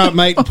did not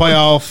make the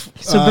playoff.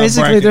 So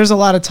basically, bracket. there's a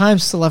lot of time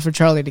still left for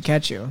Charlie to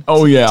catch you.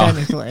 Oh, yeah.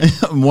 Technically.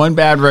 One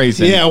bad race.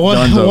 and Yeah,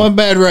 donezo. one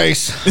bad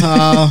race.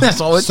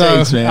 That's all it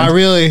takes, man. I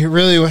really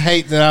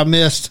hate that I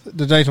missed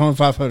the Daytona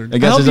 500. I I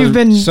guess hope it you've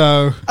doesn't- been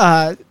So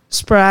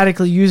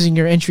sporadically using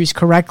your entries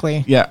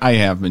correctly. Yeah, I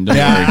have been. Don't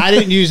yeah, worry. I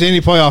didn't use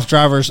any playoff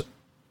drivers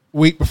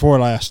week before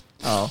last.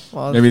 Oh,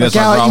 well, Maybe that's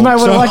look my out, you problem. might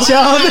want to watch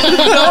out.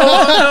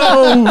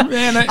 no,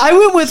 man. I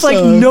went with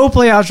no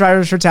playoff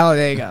drivers for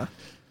Talladega.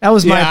 That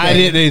was my Yeah, I pick.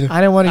 didn't either. I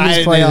didn't want to use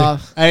didn't either.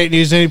 playoff. I didn't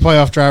use any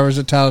playoff drivers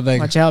at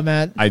Talladega. Watch out,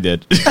 Matt. I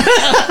did.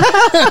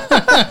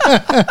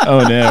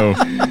 Oh, no.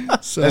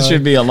 That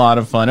should be a lot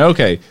of fun.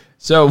 Okay.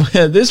 So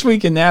this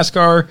week in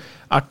NASCAR,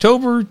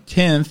 October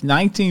 10th,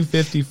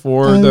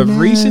 1954, the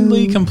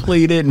recently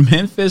completed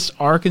Memphis,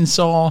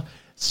 Arkansas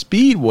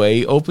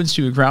Speedway opens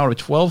to a crowd of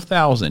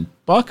 12,000.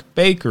 Buck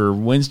Baker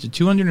wins the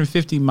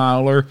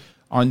 250-miler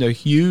on the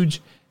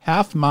huge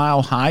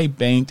half-mile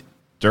high-banked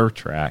dirt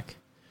track.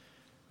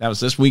 That was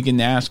this week in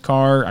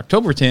NASCAR,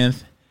 October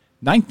 10th,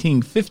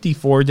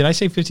 1954. Did I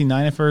say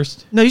 59 at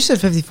first? No, you said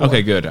 54.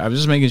 Okay, good. I was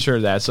just making sure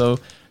of that. So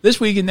this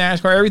week in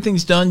NASCAR,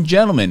 everything's done.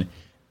 Gentlemen,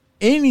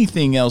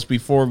 anything else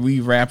before we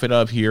wrap it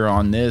up here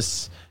on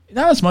this?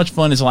 Not as much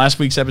fun as last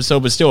week's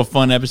episode, but still a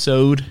fun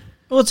episode.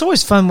 Well, it's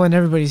always fun when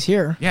everybody's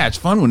here. Yeah, it's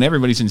fun when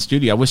everybody's in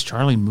studio. I wish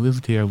Charlie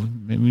moved here.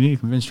 We need to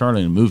convince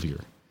Charlie to move here.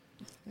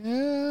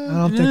 I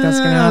don't think that's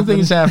going to happen. I don't think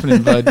it's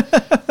happening,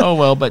 but oh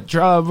well. But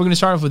we're going to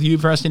start off with you,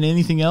 Preston.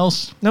 Anything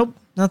else? Nope,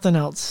 nothing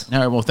else. All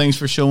right, well, thanks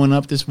for showing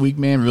up this week,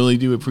 man. Really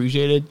do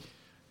appreciate it.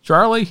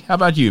 Charlie, how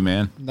about you,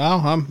 man? No,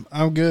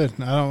 I'm good.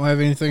 I don't have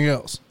anything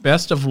else.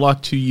 Best of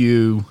luck to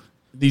you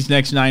these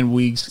next 9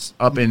 weeks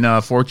up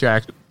in Fort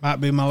Jackson.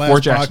 Might be my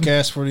last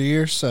podcast for the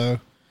year, so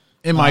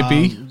it might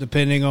be,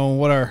 depending on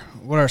what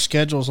our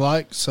schedule's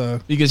like. So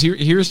because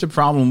here's the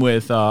problem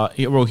with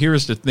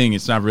here's the thing.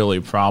 It's not really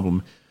a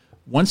problem.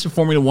 Once the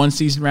Formula One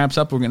season wraps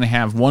up, we're going to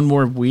have one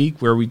more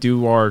week where we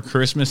do our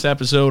Christmas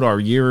episode, our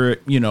year,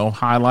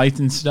 highlights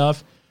and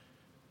stuff.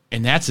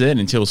 And that's it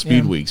until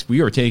Speed Weeks.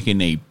 We are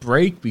taking a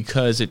break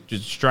because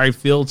Stripe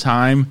Field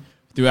time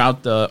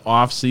throughout the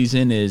off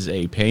season is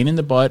a pain in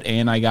the butt,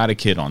 and I got a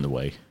kid on the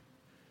way.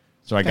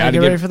 So I got to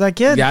get ready for that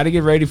kid. Got to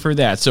get ready for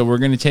that. So we're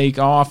going to take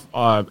off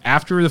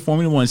after the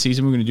Formula One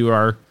season. We're going to do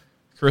our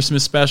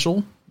Christmas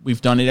special.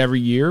 We've done it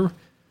every year.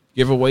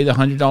 Give away the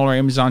 $100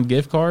 Amazon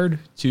gift card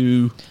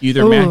to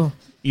either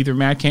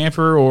Matt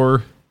Camper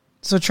or.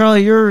 So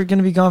Charlie, you're going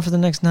to be gone for the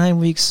next 9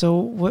 weeks. So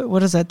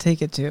what does that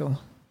take it to?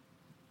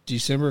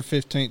 December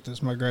 15th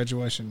is my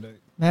graduation date.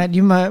 Matt,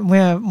 you might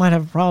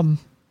have a problem.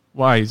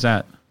 Why is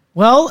that?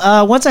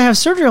 Well, once I have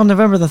surgery on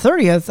November the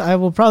 30th, I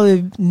will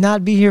probably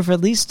not be here for at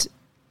least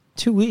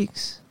 2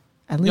 weeks.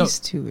 At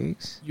least 2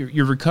 weeks.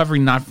 You're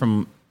recovering not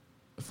from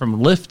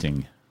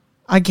lifting.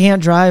 I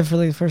can't drive for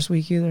the first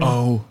week either.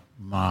 Oh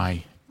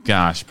my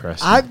gosh,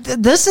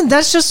 Preston. Listen,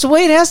 that's just the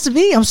way it has to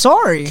be. I'm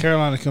sorry.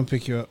 Carolina, come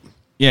pick you up.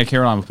 Yeah,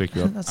 Carolina will pick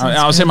you up.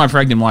 I'll send my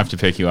pregnant wife to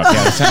pick you up.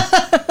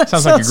 Yeah,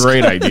 sounds like a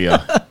great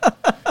idea.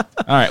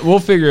 All right, we'll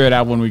figure it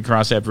out when we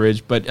cross that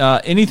bridge. But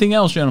anything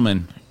else,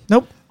 gentlemen?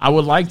 Nope. I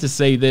would like to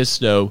say this,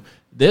 though.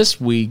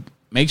 This week,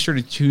 make sure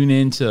to tune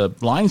in to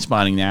Blind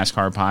Spotting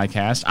NASCAR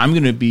podcast. I'm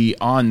going to be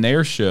on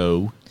their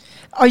show.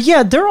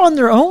 Yeah, they're on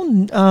their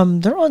own.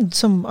 They're on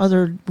some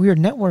other weird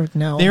network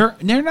now. They're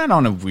not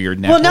on a weird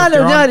network. Well,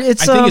 not. I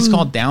think it's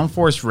called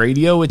Downforce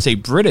Radio. It's a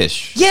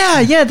British.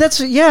 Yeah.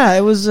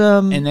 It was.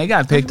 And they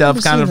got picked up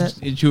kind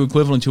of to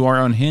equivalent to our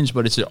own Hinge,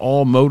 but it's an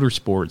all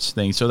motorsports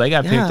thing. So they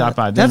got picked up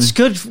by them. That's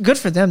good. Good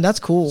for them.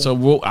 That's cool.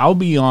 So I'll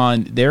be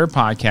on their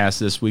podcast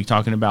this week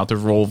talking about the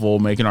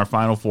Roval, making our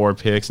Final Four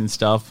picks and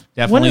stuff.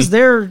 Definitely. When is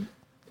their?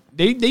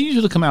 They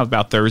usually come out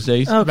about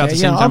Thursdays. Okay, about the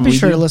same time I'll be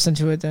sure do. to listen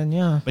to it then,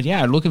 yeah. But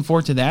yeah, looking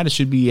forward to that. It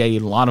should be a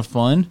lot of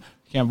fun.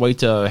 Can't wait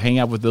to hang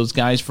out with those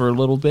guys for a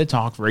little bit,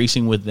 talk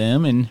racing with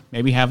them, and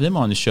maybe have them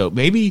on the show.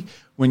 Maybe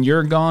when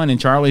you're gone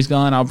and Charlie's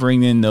gone, I'll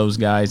bring in those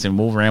guys and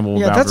we'll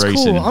ramble about racing. Yeah,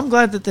 that's cool. I'm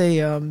glad that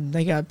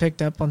they got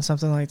picked up on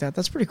something like that.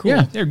 That's pretty cool.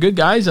 Yeah, they're good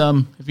guys.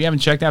 If you haven't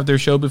checked out their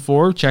show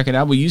before, check it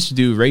out. We used to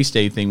do a race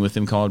day thing with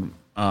them called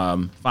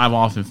 5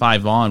 Off and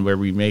 5 On, where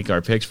we make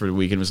our picks for the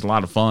week. It was a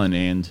lot of fun,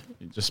 and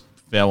it just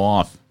fell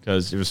off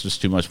because it was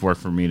just too much work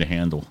for me to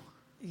handle.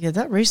 Yeah,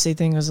 that race day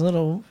thing was a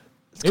little...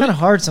 It's kind of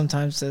hard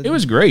sometimes. It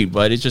was great,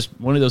 but it's just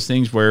one of those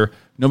things where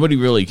nobody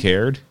really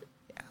cared.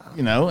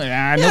 You know?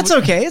 It's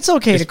okay. It's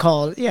okay to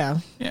call it. Yeah,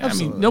 I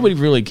mean, nobody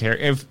really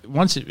cares.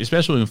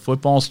 Especially when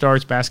football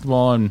starts,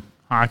 basketball and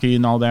hockey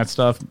and all that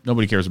stuff,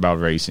 nobody cares about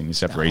racing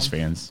except race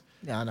fans.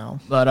 Yeah, I know.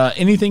 But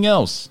anything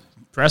else?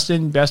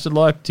 Preston, best of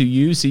luck to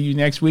you. See you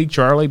next week.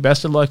 Charlie,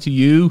 best of luck to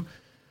you.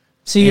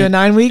 See you in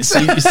 9 weeks.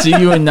 See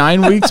you in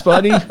 9 weeks,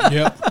 buddy.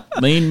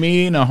 Yep. Lean,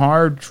 mean, a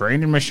hard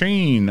training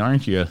machine,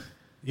 aren't you?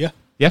 Yeah.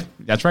 Yeah,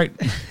 that's right.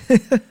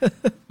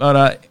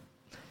 But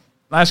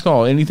last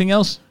call. Anything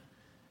else?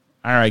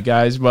 All right,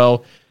 guys.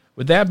 Well,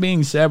 with that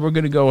being said, we're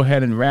going to go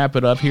ahead and wrap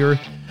it up here.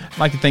 I'd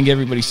like to thank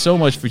everybody so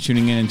much for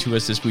tuning in to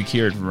us this week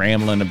here at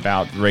Ramblin'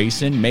 About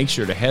Racing. Make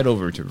sure to head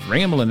over to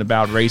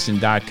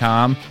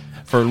ramblinaboutracing.com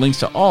for links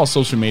to all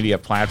social media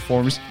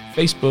platforms,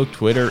 Facebook,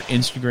 Twitter,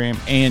 Instagram,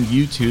 and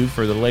YouTube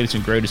for the latest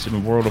and greatest in the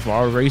world of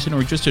our racing,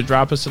 or just to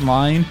drop us a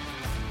line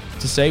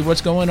to say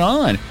what's going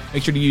on.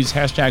 Make sure to use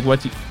hashtag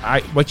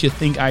what you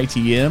think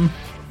ITM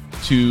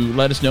to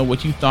let us know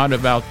what you thought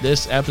about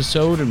this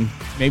episode, and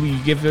maybe you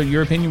give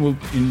your opinion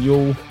and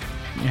you'll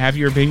have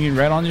your opinion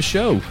read on the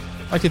show.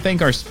 I'd like to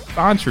thank our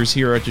sponsors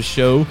here at the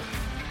show,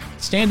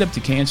 Stand Up to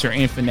Cancer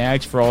and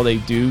Fanatics, for all they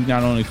do,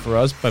 not only for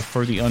us, but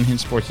for the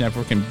Unhinged Sports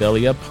Network and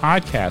Belly Up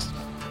podcast.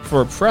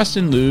 For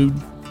Preston Lude,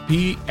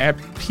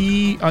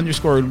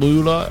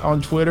 P_Lula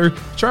on Twitter.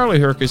 Charlie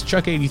Herkus,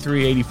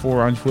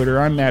 Chuck8384 on Twitter.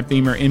 I'm Matt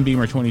Beamer,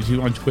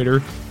 MBeamer22 on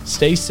Twitter.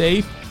 Stay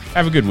safe.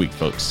 Have a good week,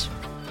 folks.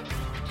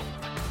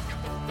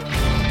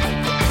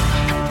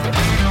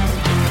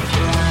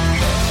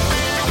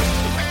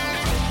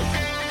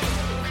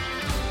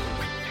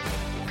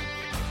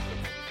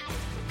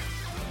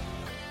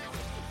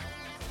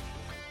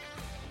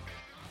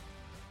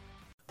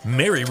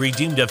 Mary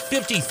redeemed a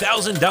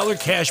 $50,000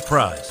 cash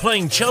prize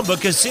playing Chumba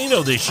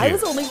Casino this year. I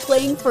was only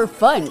playing for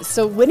fun,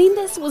 so winning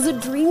this was a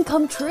dream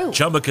come true.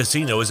 Chumba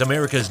Casino is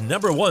America's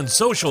 #1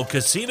 social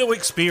casino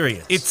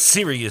experience. It's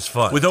serious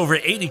fun. With over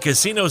 80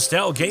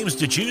 casino-style games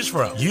to choose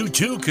from, you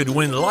too could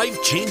win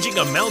life-changing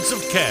amounts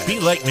of cash. Be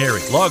like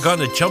Mary. Log on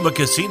to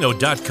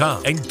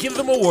ChumbaCasino.com and give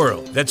them a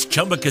whirl. That's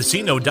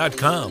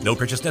ChumbaCasino.com. No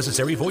purchase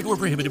necessary. Void or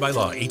prohibited by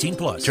law.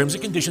 18+. Terms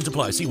and conditions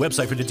apply. See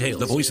website for details.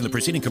 The voice in the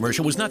preceding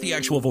commercial was not the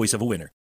actual voice of a winner.